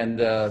 And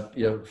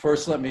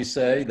first, let me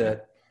say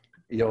that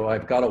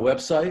I've got a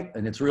website,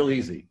 and it's real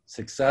easy: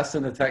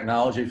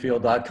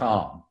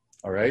 successinthetechnologyfield.com.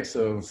 All right,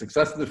 so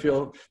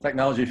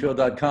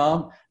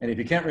successinthetechnologyfield.com. And if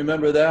you can't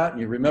remember that, and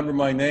you remember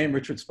my name,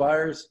 Richard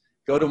Spires,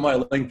 go to my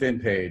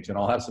LinkedIn page, and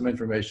I'll have some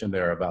information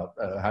there about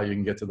how you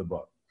can get to the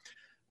book.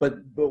 But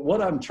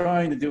what I'm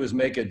trying to do is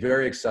make it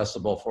very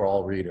accessible for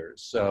all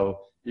readers.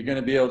 So you're going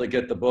to be able to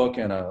get the book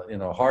in a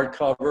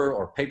hardcover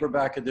or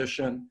paperback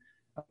edition.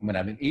 I'm going to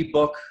have an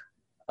ebook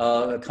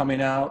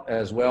coming out,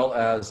 as well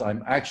as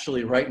I'm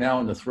actually right now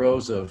in the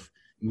throes of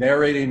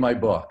narrating my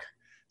book,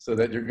 so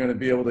that you're going to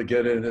be able to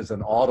get it as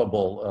an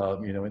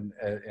audible, in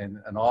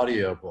an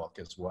audio book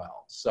as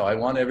well. So I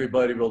want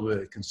everybody to be able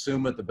to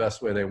consume it the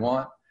best way they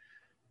want.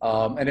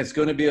 And it's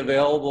going to be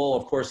available,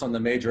 of course, on the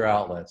major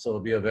outlets. So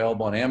it'll be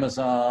available on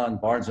Amazon,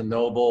 Barnes &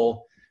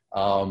 Noble,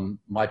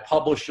 my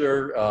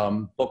publisher,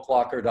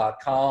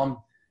 booklocker.com.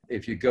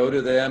 If you go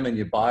to them and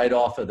you buy it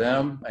off of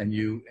them, and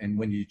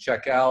when you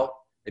check out,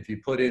 if you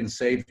put in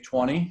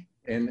SAVE20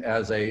 in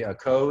as a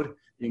code,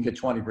 you can get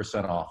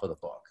 20% off of the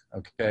book.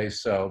 Okay,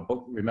 so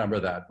remember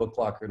that,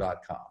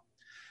 booklocker.com.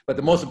 But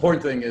the most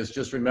important thing is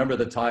just remember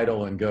the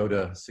title and go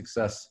to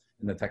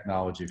in the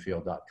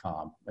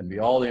technologyfield.com, and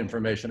all the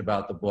information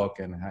about the book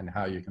and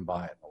how you can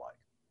buy it and the like.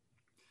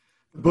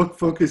 The book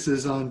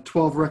focuses on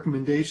 12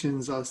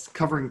 recommendations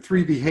covering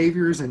 3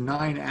 behaviors and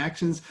 9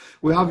 actions.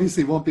 We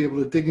obviously won't be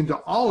able to dig into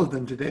all of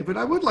them today, but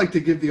I would like to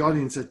give the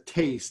audience a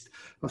taste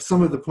of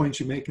some of the points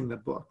you make in the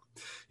book.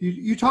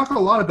 You talk a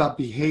lot about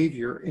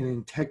behavior and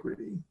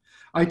integrity.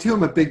 I too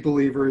am a big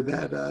believer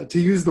that, to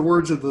use the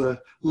words of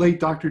the late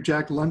Dr.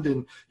 Jack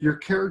London, your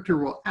character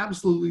will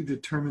absolutely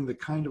determine the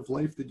kind of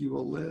life that you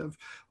will live.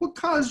 What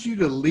caused you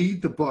to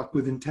lead the book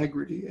with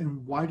integrity,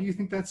 and why do you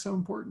think that's so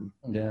important?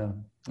 Yeah.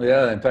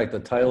 In fact, the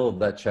title of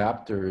that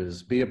chapter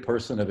is "Be a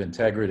Person of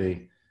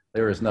Integrity.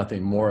 There is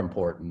nothing more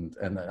important."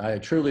 And I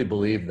truly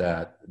believe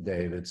that,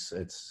 Dave. It's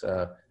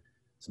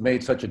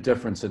made such a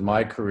difference in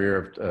my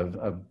career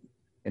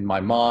in my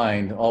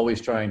mind, always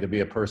trying to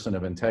be a person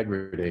of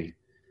integrity.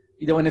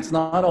 And it's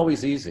not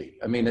always easy.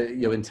 I mean,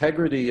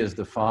 integrity is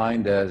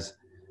defined as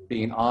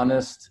being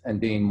honest and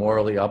being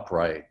morally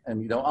upright.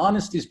 And,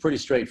 honesty is pretty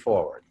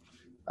straightforward.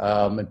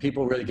 And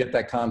people really get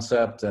that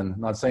concept. And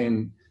I'm not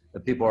saying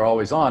that people are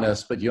always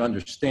honest, but you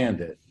understand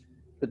it.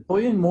 But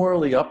being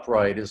morally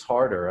upright is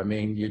harder. I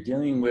mean, you're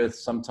dealing with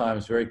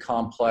sometimes very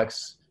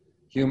complex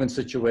human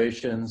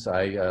situations.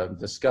 I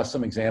discuss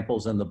some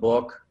examples in the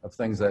book of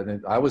things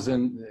that I was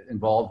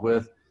involved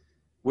with,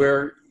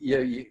 where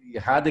you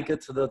had to get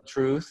to the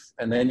truth,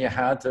 and then you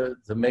had to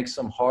make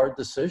some hard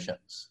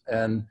decisions.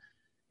 And,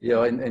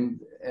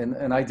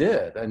 and I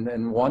did. And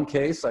in one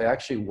case, I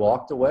actually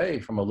walked away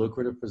from a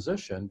lucrative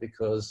position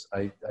because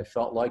I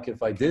felt like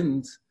if I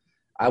didn't,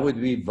 I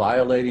would be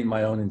violating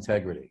my own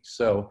integrity.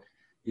 So,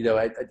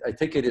 I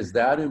think it is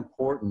that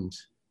important,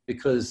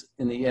 because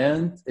in the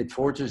end, it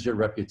forges your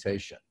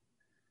reputation.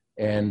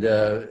 And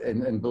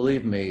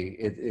believe me,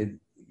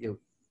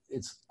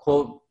 it's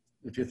quote,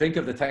 if you think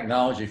of the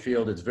technology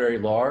field, it's very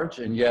large,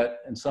 and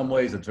yet in some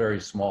ways it's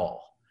very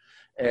small.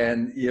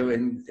 And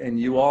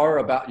you are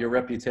about your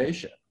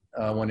reputation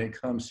when it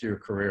comes to your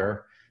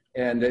career.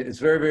 And it's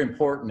very, very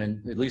important,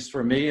 and at least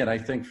for me, and I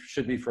think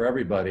should be for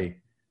everybody,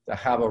 to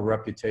have a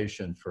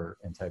reputation for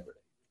integrity.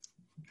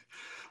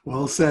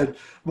 Well said.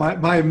 My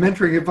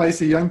mentoring advice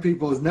to young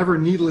people is never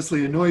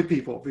needlessly annoy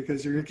people,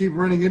 because you're going to keep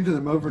running into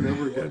them over and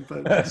over again.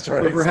 But, That's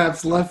right. But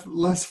perhaps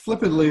less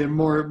flippantly and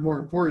more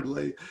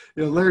importantly,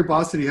 Larry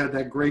Bossidy had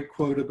that great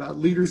quote about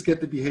leaders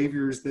get the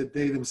behaviors that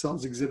they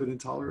themselves exhibit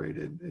and tolerate.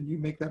 And you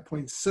make that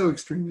point so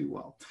extremely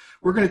well.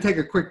 We're going to take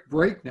a quick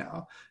break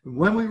now. And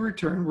when we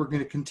return, we're going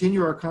to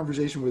continue our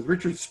conversation with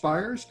Richard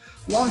Spires,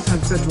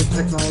 longtime Central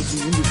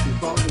Technology industry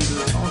thought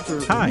leader and author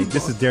of Hi,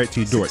 this is Derek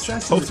T. Dortch,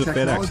 host of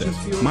Fed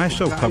Access. My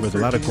show covers a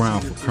lot of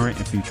ground for current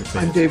and future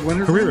I'm feds. Dave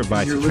Wintergren, Career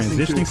advice and for you're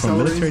listening to transitioning from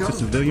military to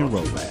Accelerating civilian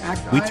Government, roles. brought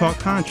to you by We ACT-IAC, talk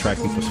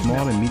contracting for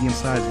small and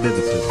medium-sized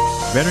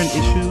businesses, veteran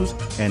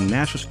issues, and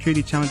national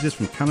security challenges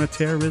from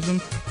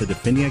counterterrorism to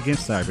defending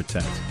against cyber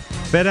attacks.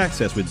 Fed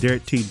Access with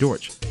Derek T.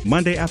 Dortch,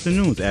 Monday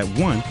afternoons at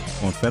 1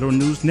 on Federal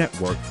News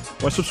Network,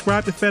 or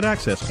subscribe to Fed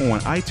Access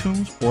on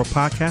iTunes or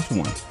Podcast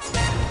One.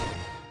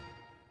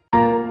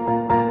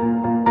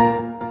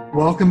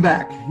 Welcome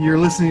back. You're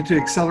listening to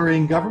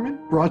Accelerating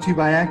Government, brought to you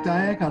by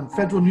ACT-IAC on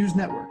Federal News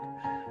Network.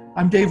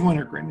 I'm Dave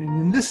Wintergren,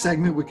 and in this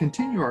segment, we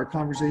continue our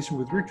conversation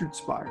with Richard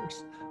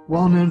Spires,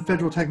 well-known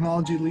federal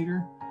technology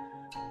leader,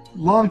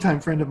 longtime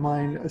friend of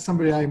mine,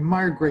 somebody I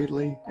admire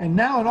greatly, and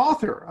now an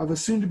author of a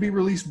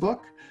soon-to-be-released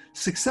book,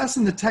 Success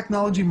in the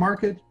Technology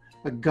Market,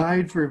 a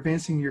guide for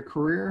advancing your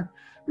career.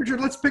 Richard,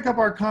 let's pick up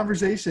our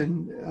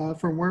conversation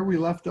from where we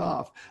left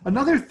off.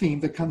 Another theme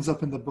that comes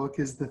up in the book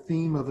is the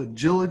theme of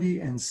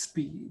agility and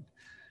speed,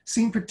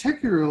 seen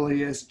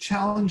particularly as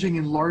challenging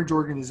in large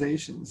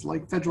organizations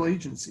like federal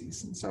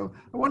agencies. And so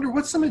I wonder,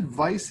 what's some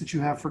advice that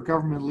you have for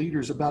government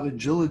leaders about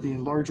agility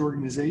in large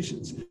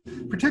organizations,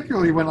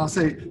 particularly when I'll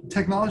say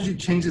technology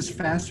changes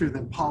faster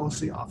than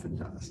policy often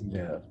does?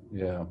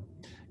 Yeah.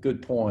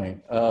 Good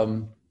point.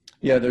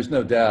 There's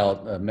no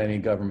doubt many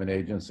government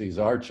agencies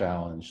are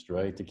challenged,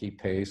 right, to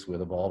keep pace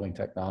with evolving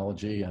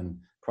technology and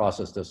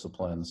process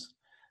disciplines.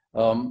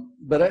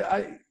 But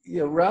I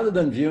rather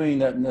than viewing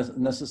that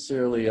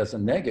necessarily as a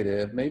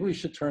negative, maybe we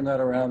should turn that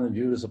around and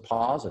view it as a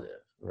positive,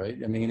 right?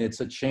 I mean,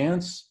 it's a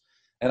chance.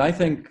 And I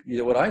think,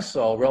 what I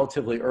saw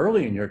relatively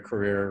early in your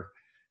career,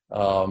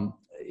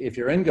 if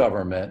you're in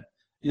government,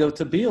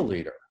 to be a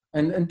leader.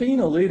 And being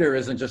a leader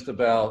isn't just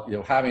about,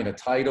 having a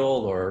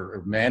title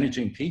or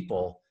managing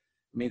people.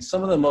 I mean,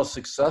 some of the most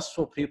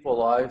successful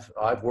people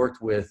I've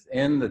worked with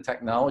in the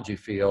technology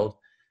field,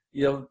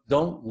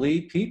 don't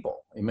lead people.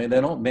 I mean,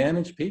 they don't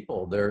manage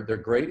people. They're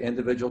great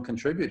individual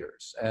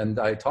contributors. And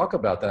I talk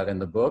about that in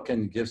the book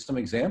and give some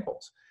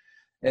examples.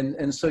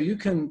 And so you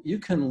can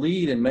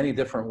lead in many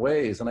different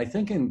ways. And I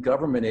think in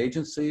government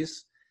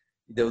agencies,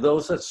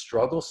 those that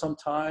struggle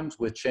sometimes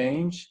with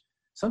change,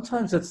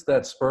 sometimes it's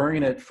that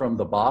spurring it from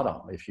the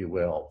bottom, if you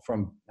will,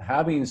 from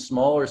having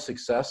smaller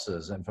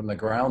successes and from the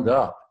ground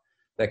up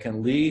that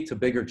can lead to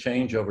bigger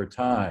change over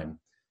time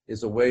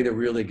is a way to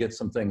really get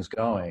some things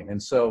going.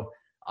 And so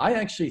I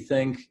actually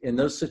think in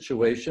those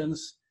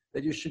situations,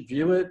 that you should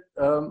view it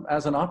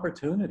as an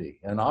opportunity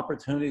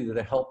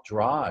to help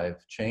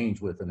drive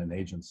change within an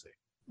agency.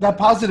 That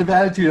positive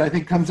attitude, I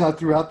think, comes out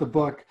throughout the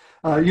book.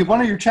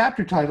 One of your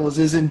chapter titles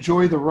is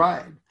Enjoy the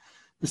Ride.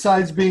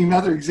 Besides being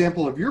another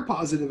example of your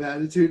positive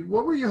attitude,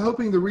 what were you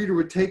hoping the reader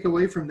would take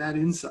away from that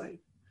insight?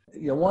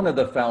 One of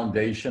the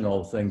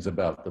foundational things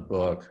about the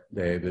book,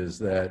 Dave, is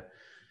that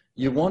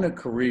you want a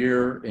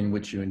career in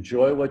which you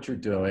enjoy what you're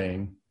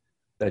doing,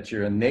 that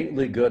you're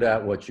innately good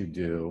at what you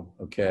do,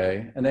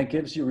 okay? And that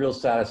gives you real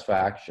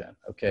satisfaction,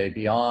 okay?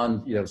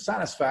 Beyond,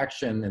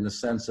 satisfaction in the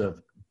sense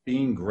of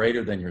being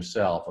greater than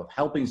yourself, of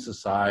helping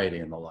society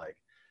and the like.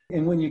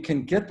 And when you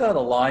can get that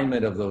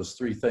alignment of those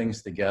three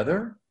things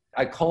together,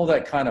 I call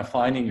that kind of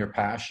finding your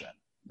passion,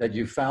 that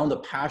you found a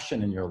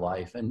passion in your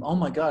life. And oh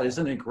my God,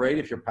 isn't it great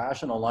if your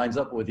passion aligns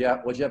up with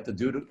what you have to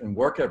do and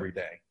work every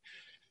day?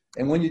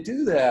 And when you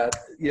do that,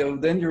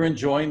 then you're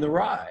enjoying the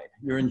ride.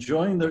 You're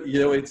enjoying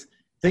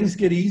things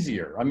get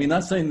easier. I mean,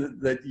 not saying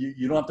that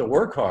you don't have to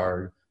work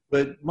hard,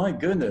 but my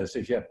goodness,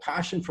 if you have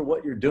passion for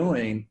what you're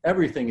doing,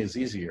 everything is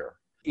easier.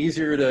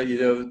 Easier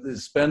to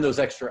spend those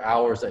extra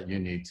hours that you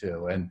need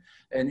to, and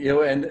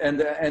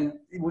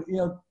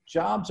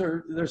jobs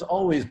there's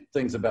always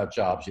things about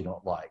jobs you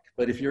don't like,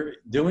 but if you're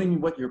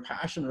doing what you're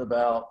passionate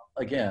about,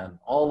 again,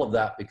 all of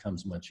that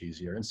becomes much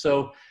easier. And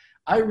so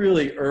I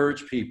really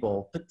urge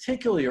people,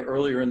 particularly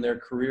earlier in their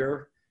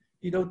career,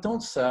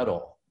 don't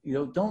settle,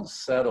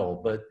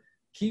 but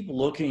keep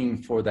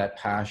looking for that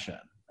passion.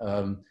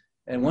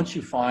 And once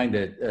you find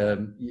it,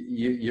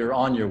 you're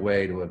on your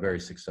way to a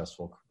very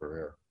successful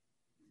career.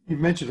 You've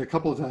mentioned a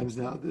couple of times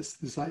now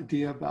this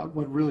idea about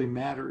what really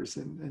matters,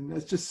 and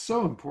that's just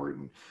so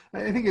important.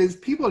 I think as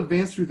people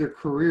advance through their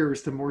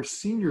careers to more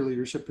senior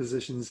leadership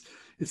positions,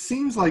 it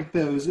seems like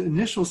those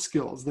initial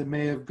skills that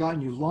may have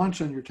gotten you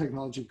launched on your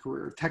technology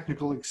career,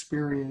 technical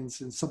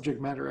experience and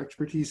subject matter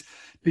expertise,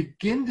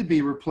 begin to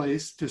be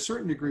replaced to a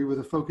certain degree with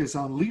a focus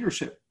on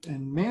leadership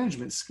and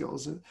management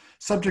skills, a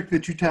subject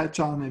that you touch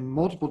on in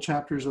multiple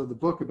chapters of the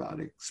book about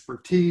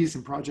expertise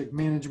and project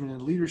management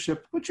and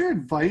leadership. What's your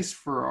advice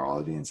for our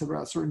audience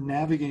about sort of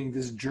navigating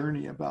this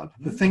journey, about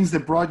the things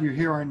that brought you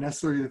here aren't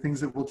necessarily the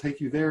things that will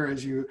take you there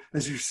as your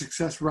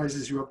success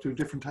rises you up to a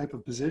different type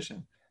of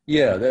position?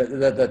 Yeah,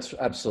 that's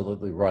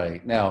absolutely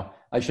right. Now,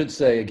 I should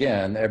say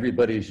again,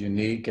 everybody's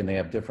unique and they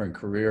have different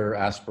career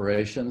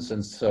aspirations.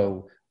 And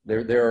so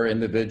there are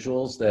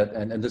individuals that,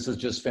 and this is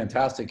just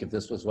fantastic if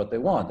this was what they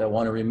want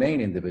to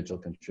remain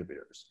individual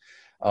contributors.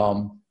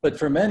 But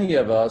for many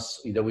of us,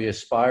 we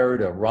aspire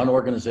to run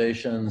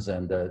organizations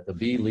and to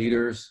be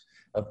leaders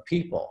of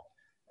people.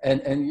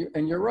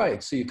 And you're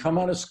right. So you come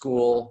out of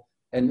school,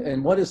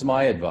 and what is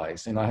my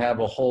advice? And I have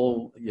a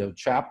whole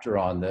chapter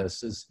on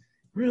this, is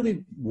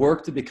really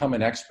work to become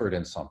an expert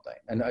in something.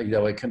 And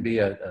it can be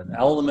an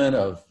element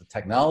of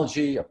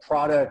technology, a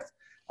product,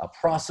 a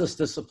process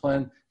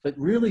discipline, but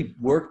really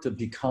work to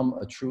become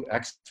a true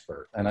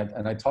expert. And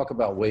I talk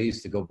about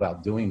ways to go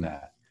about doing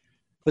that.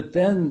 But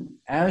then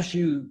as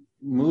you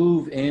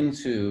move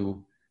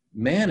into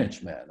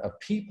management of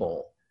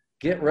people,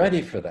 get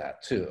ready for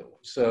that too.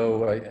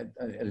 So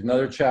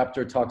another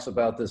chapter talks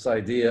about this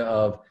idea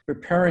of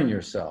preparing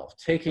yourself,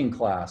 taking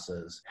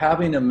classes,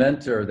 having a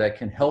mentor that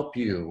can help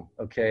you,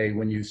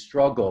 when you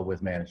struggle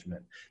with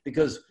management.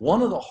 Because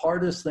one of the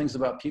hardest things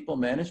about people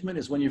management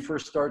is when you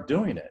first start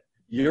doing it.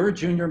 You're a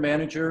junior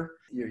manager,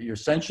 you're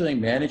essentially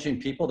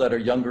managing people that are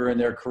younger in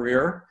their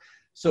career.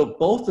 So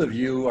both of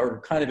you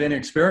are kind of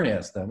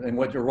inexperienced in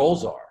what your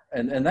roles are.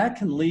 And that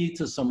can lead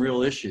to some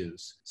real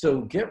issues.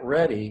 So get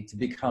ready to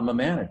become a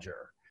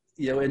manager.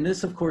 And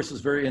this, of course, is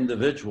very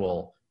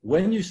individual.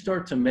 When you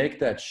start to make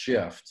that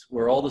shift,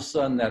 where all of a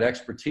sudden that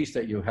expertise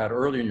that you had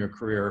early in your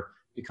career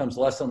becomes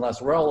less and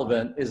less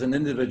relevant, is an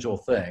individual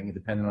thing,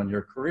 depending on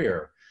your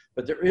career.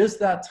 But there is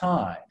that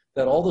time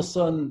that all of a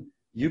sudden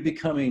you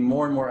becoming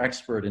more and more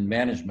expert in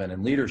management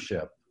and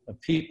leadership of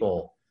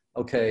people,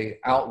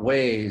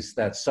 outweighs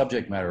that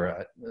subject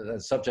matter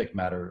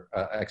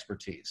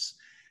expertise.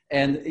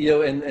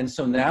 And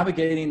so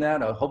navigating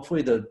that,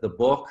 hopefully the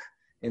book,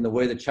 in the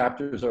way the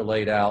chapters are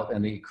laid out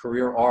and the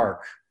career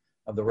arc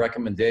of the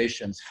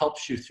recommendations,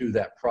 helps you through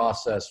that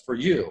process for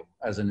you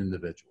as an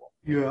individual.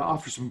 You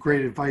offer some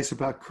great advice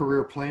about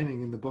career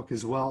planning in the book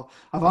as well.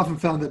 I've often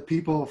found that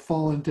people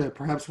fall into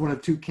perhaps one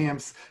of two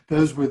camps,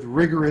 those with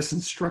rigorous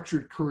and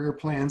structured career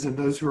plans and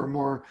those who are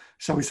more,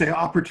 shall we say,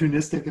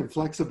 opportunistic and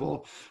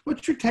flexible.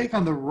 What's your take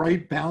on the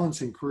right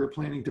balance in career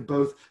planning to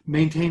both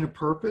maintain a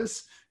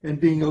purpose and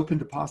being open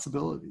to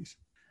possibilities?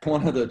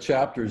 One of the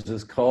chapters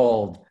is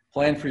called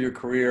Plan for Your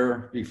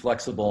Career, Be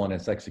Flexible in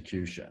Its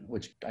Execution,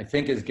 which I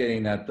think is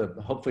getting at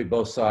hopefully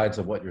both sides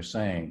of what you're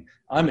saying.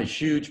 I'm a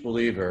huge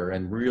believer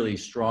and really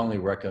strongly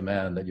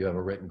recommend that you have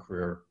a written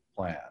career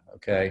plan,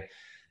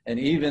 And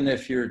even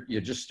if you're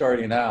just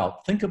starting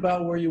out, think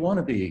about where you want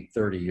to be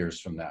 30 years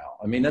from now.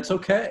 I mean, that's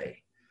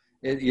okay.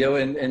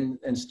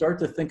 And start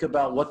to think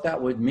about what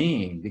that would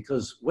mean,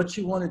 because what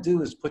you want to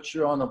do is put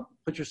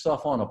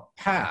yourself on a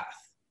path.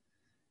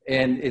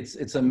 And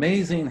it's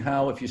amazing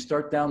how if you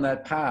start down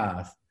that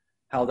path,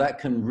 how that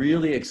can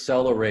really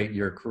accelerate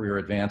your career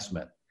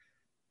advancement.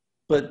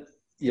 But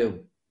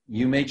you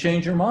may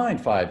change your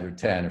mind 5 or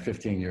 10 or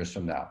 15 years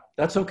from now.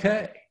 That's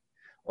okay.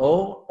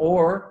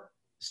 Or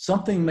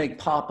something may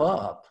pop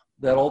up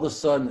that all of a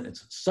sudden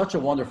it's such a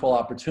wonderful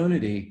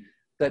opportunity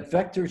that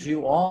vectors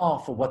you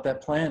off of what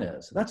that plan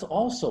is. That's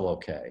also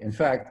okay. In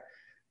fact,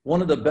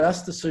 one of the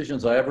best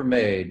decisions I ever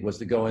made was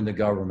to go into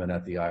government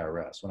at the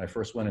IRS when I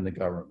first went into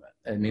government.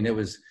 I mean,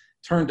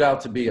 turned out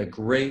to be a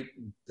great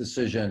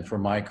decision for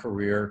my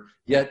career,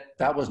 yet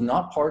that was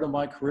not part of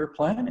my career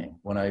planning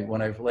when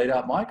I laid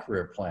out my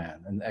career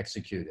plan and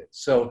executed.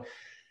 So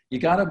you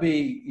got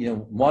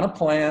to want a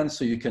plan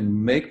so you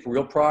can make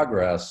real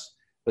progress,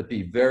 but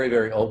be very,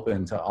 very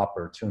open to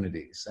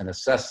opportunities and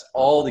assess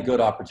all the good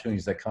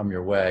opportunities that come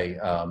your way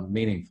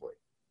meaningfully.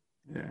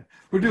 Yeah,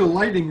 we'll do a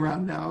lightning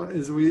round now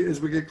as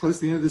we get close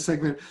to the end of the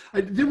segment.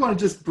 I did want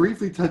to just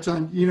briefly touch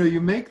on,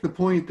 you make the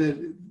point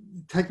that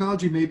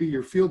technology may be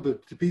your field,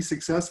 but to be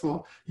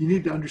successful, you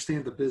need to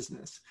understand the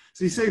business.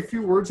 So you say a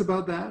few words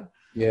about that?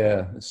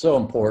 Yeah, it's so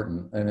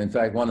important. And in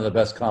fact, one of the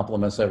best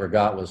compliments I ever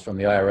got was from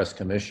the IRS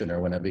commissioner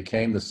when I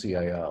became the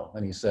CIO.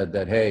 And he said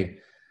that, hey,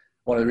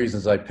 one of the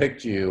reasons I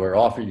picked you or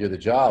offered you the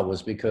job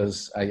was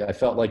because I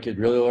felt like you'd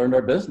really learned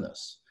our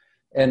business.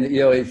 And,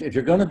 if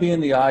you're going to be in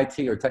the IT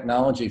or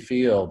technology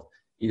field,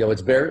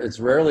 it's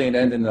rarely an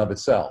end in and of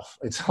itself.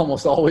 It's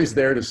almost always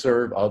there to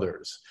serve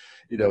others,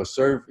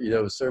 serve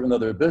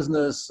another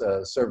business,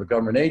 serve a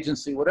government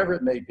agency, whatever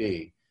it may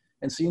be.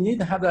 And so you need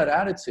to have that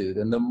attitude.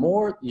 And the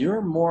more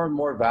you're more and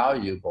more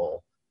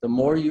valuable, the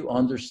more you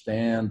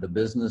understand the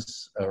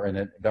business or in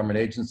a government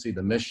agency,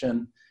 the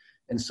mission.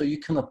 And so you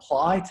can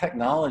apply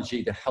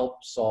technology to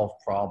help solve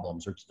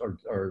problems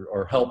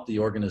or help the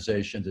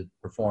organization to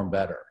perform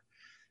better.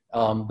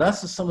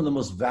 That's some of the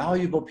most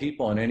valuable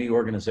people in any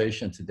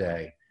organization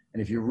today.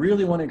 And if you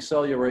really want to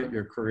accelerate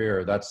your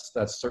career, that's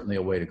certainly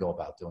a way to go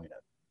about doing it.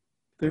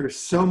 There's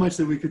so much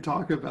that we could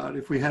talk about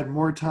if we had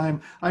more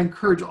time. I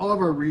encourage all of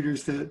our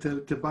readers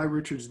to buy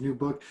Richard's new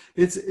book.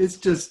 It's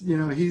just,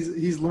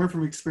 he's learned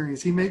from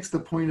experience. He makes the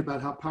point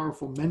about how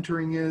powerful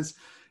mentoring is.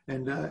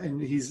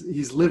 And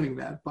he's living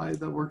that by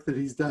the work that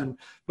he's done,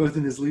 both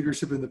in his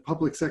leadership in the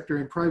public sector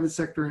and private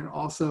sector, and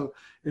also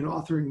in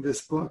authoring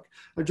this book.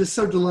 I'm just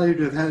so delighted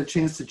to have had a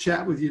chance to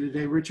chat with you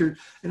today, Richard.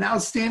 An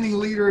outstanding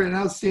leader, an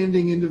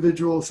outstanding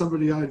individual,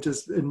 somebody I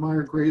just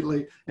admire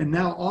greatly, and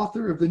now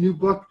author of the new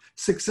book,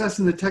 Success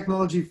in the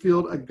Technology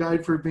Field, A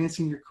Guide for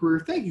Advancing Your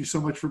Career. Thank you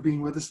so much for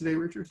being with us today,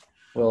 Richard.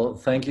 Well,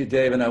 thank you,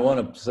 Dave. And I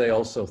want to say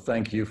also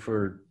thank you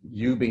for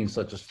you being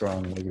such a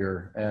strong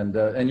leader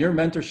and your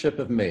mentorship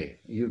of me.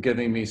 You've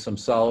given me some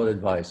solid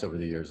advice over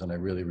the years, and I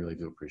really, really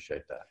do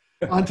appreciate that.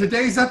 On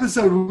today's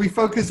episode, we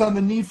focus on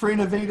the need for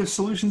innovative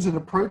solutions and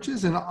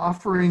approaches and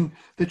offering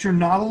that you're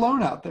not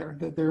alone out there,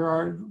 that there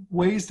are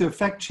ways to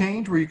affect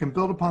change where you can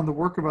build upon the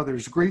work of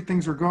others. Great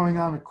things are going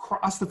on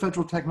across the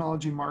federal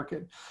technology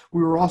market.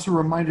 We were also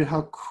reminded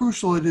how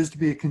crucial it is to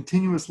be a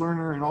continuous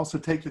learner and also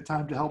take the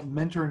time to help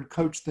mentor and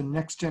coach the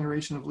next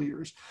generation of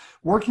leaders.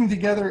 Working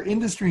together,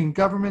 industry and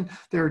government,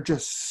 there are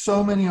just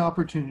so many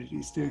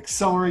opportunities to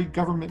accelerate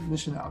government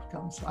mission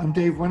outcomes. I'm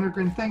Dave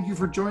Wennergren. Thank you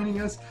for joining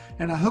us,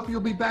 and I hope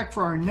you'll be back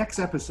for our next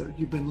episode.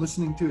 You've been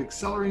listening to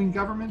Accelerating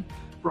Government,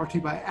 brought to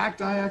you by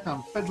ACT-IAC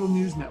on Federal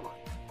News Network.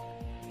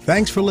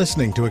 Thanks for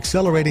listening to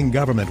Accelerating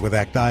Government with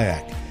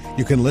ACT-IAC.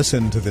 You can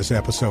listen to this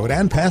episode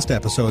and past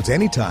episodes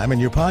anytime in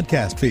your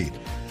podcast feed.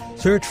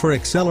 Search for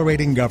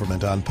Accelerating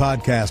Government on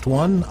Podcast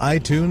One,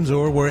 iTunes,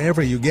 or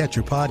wherever you get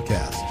your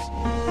podcasts.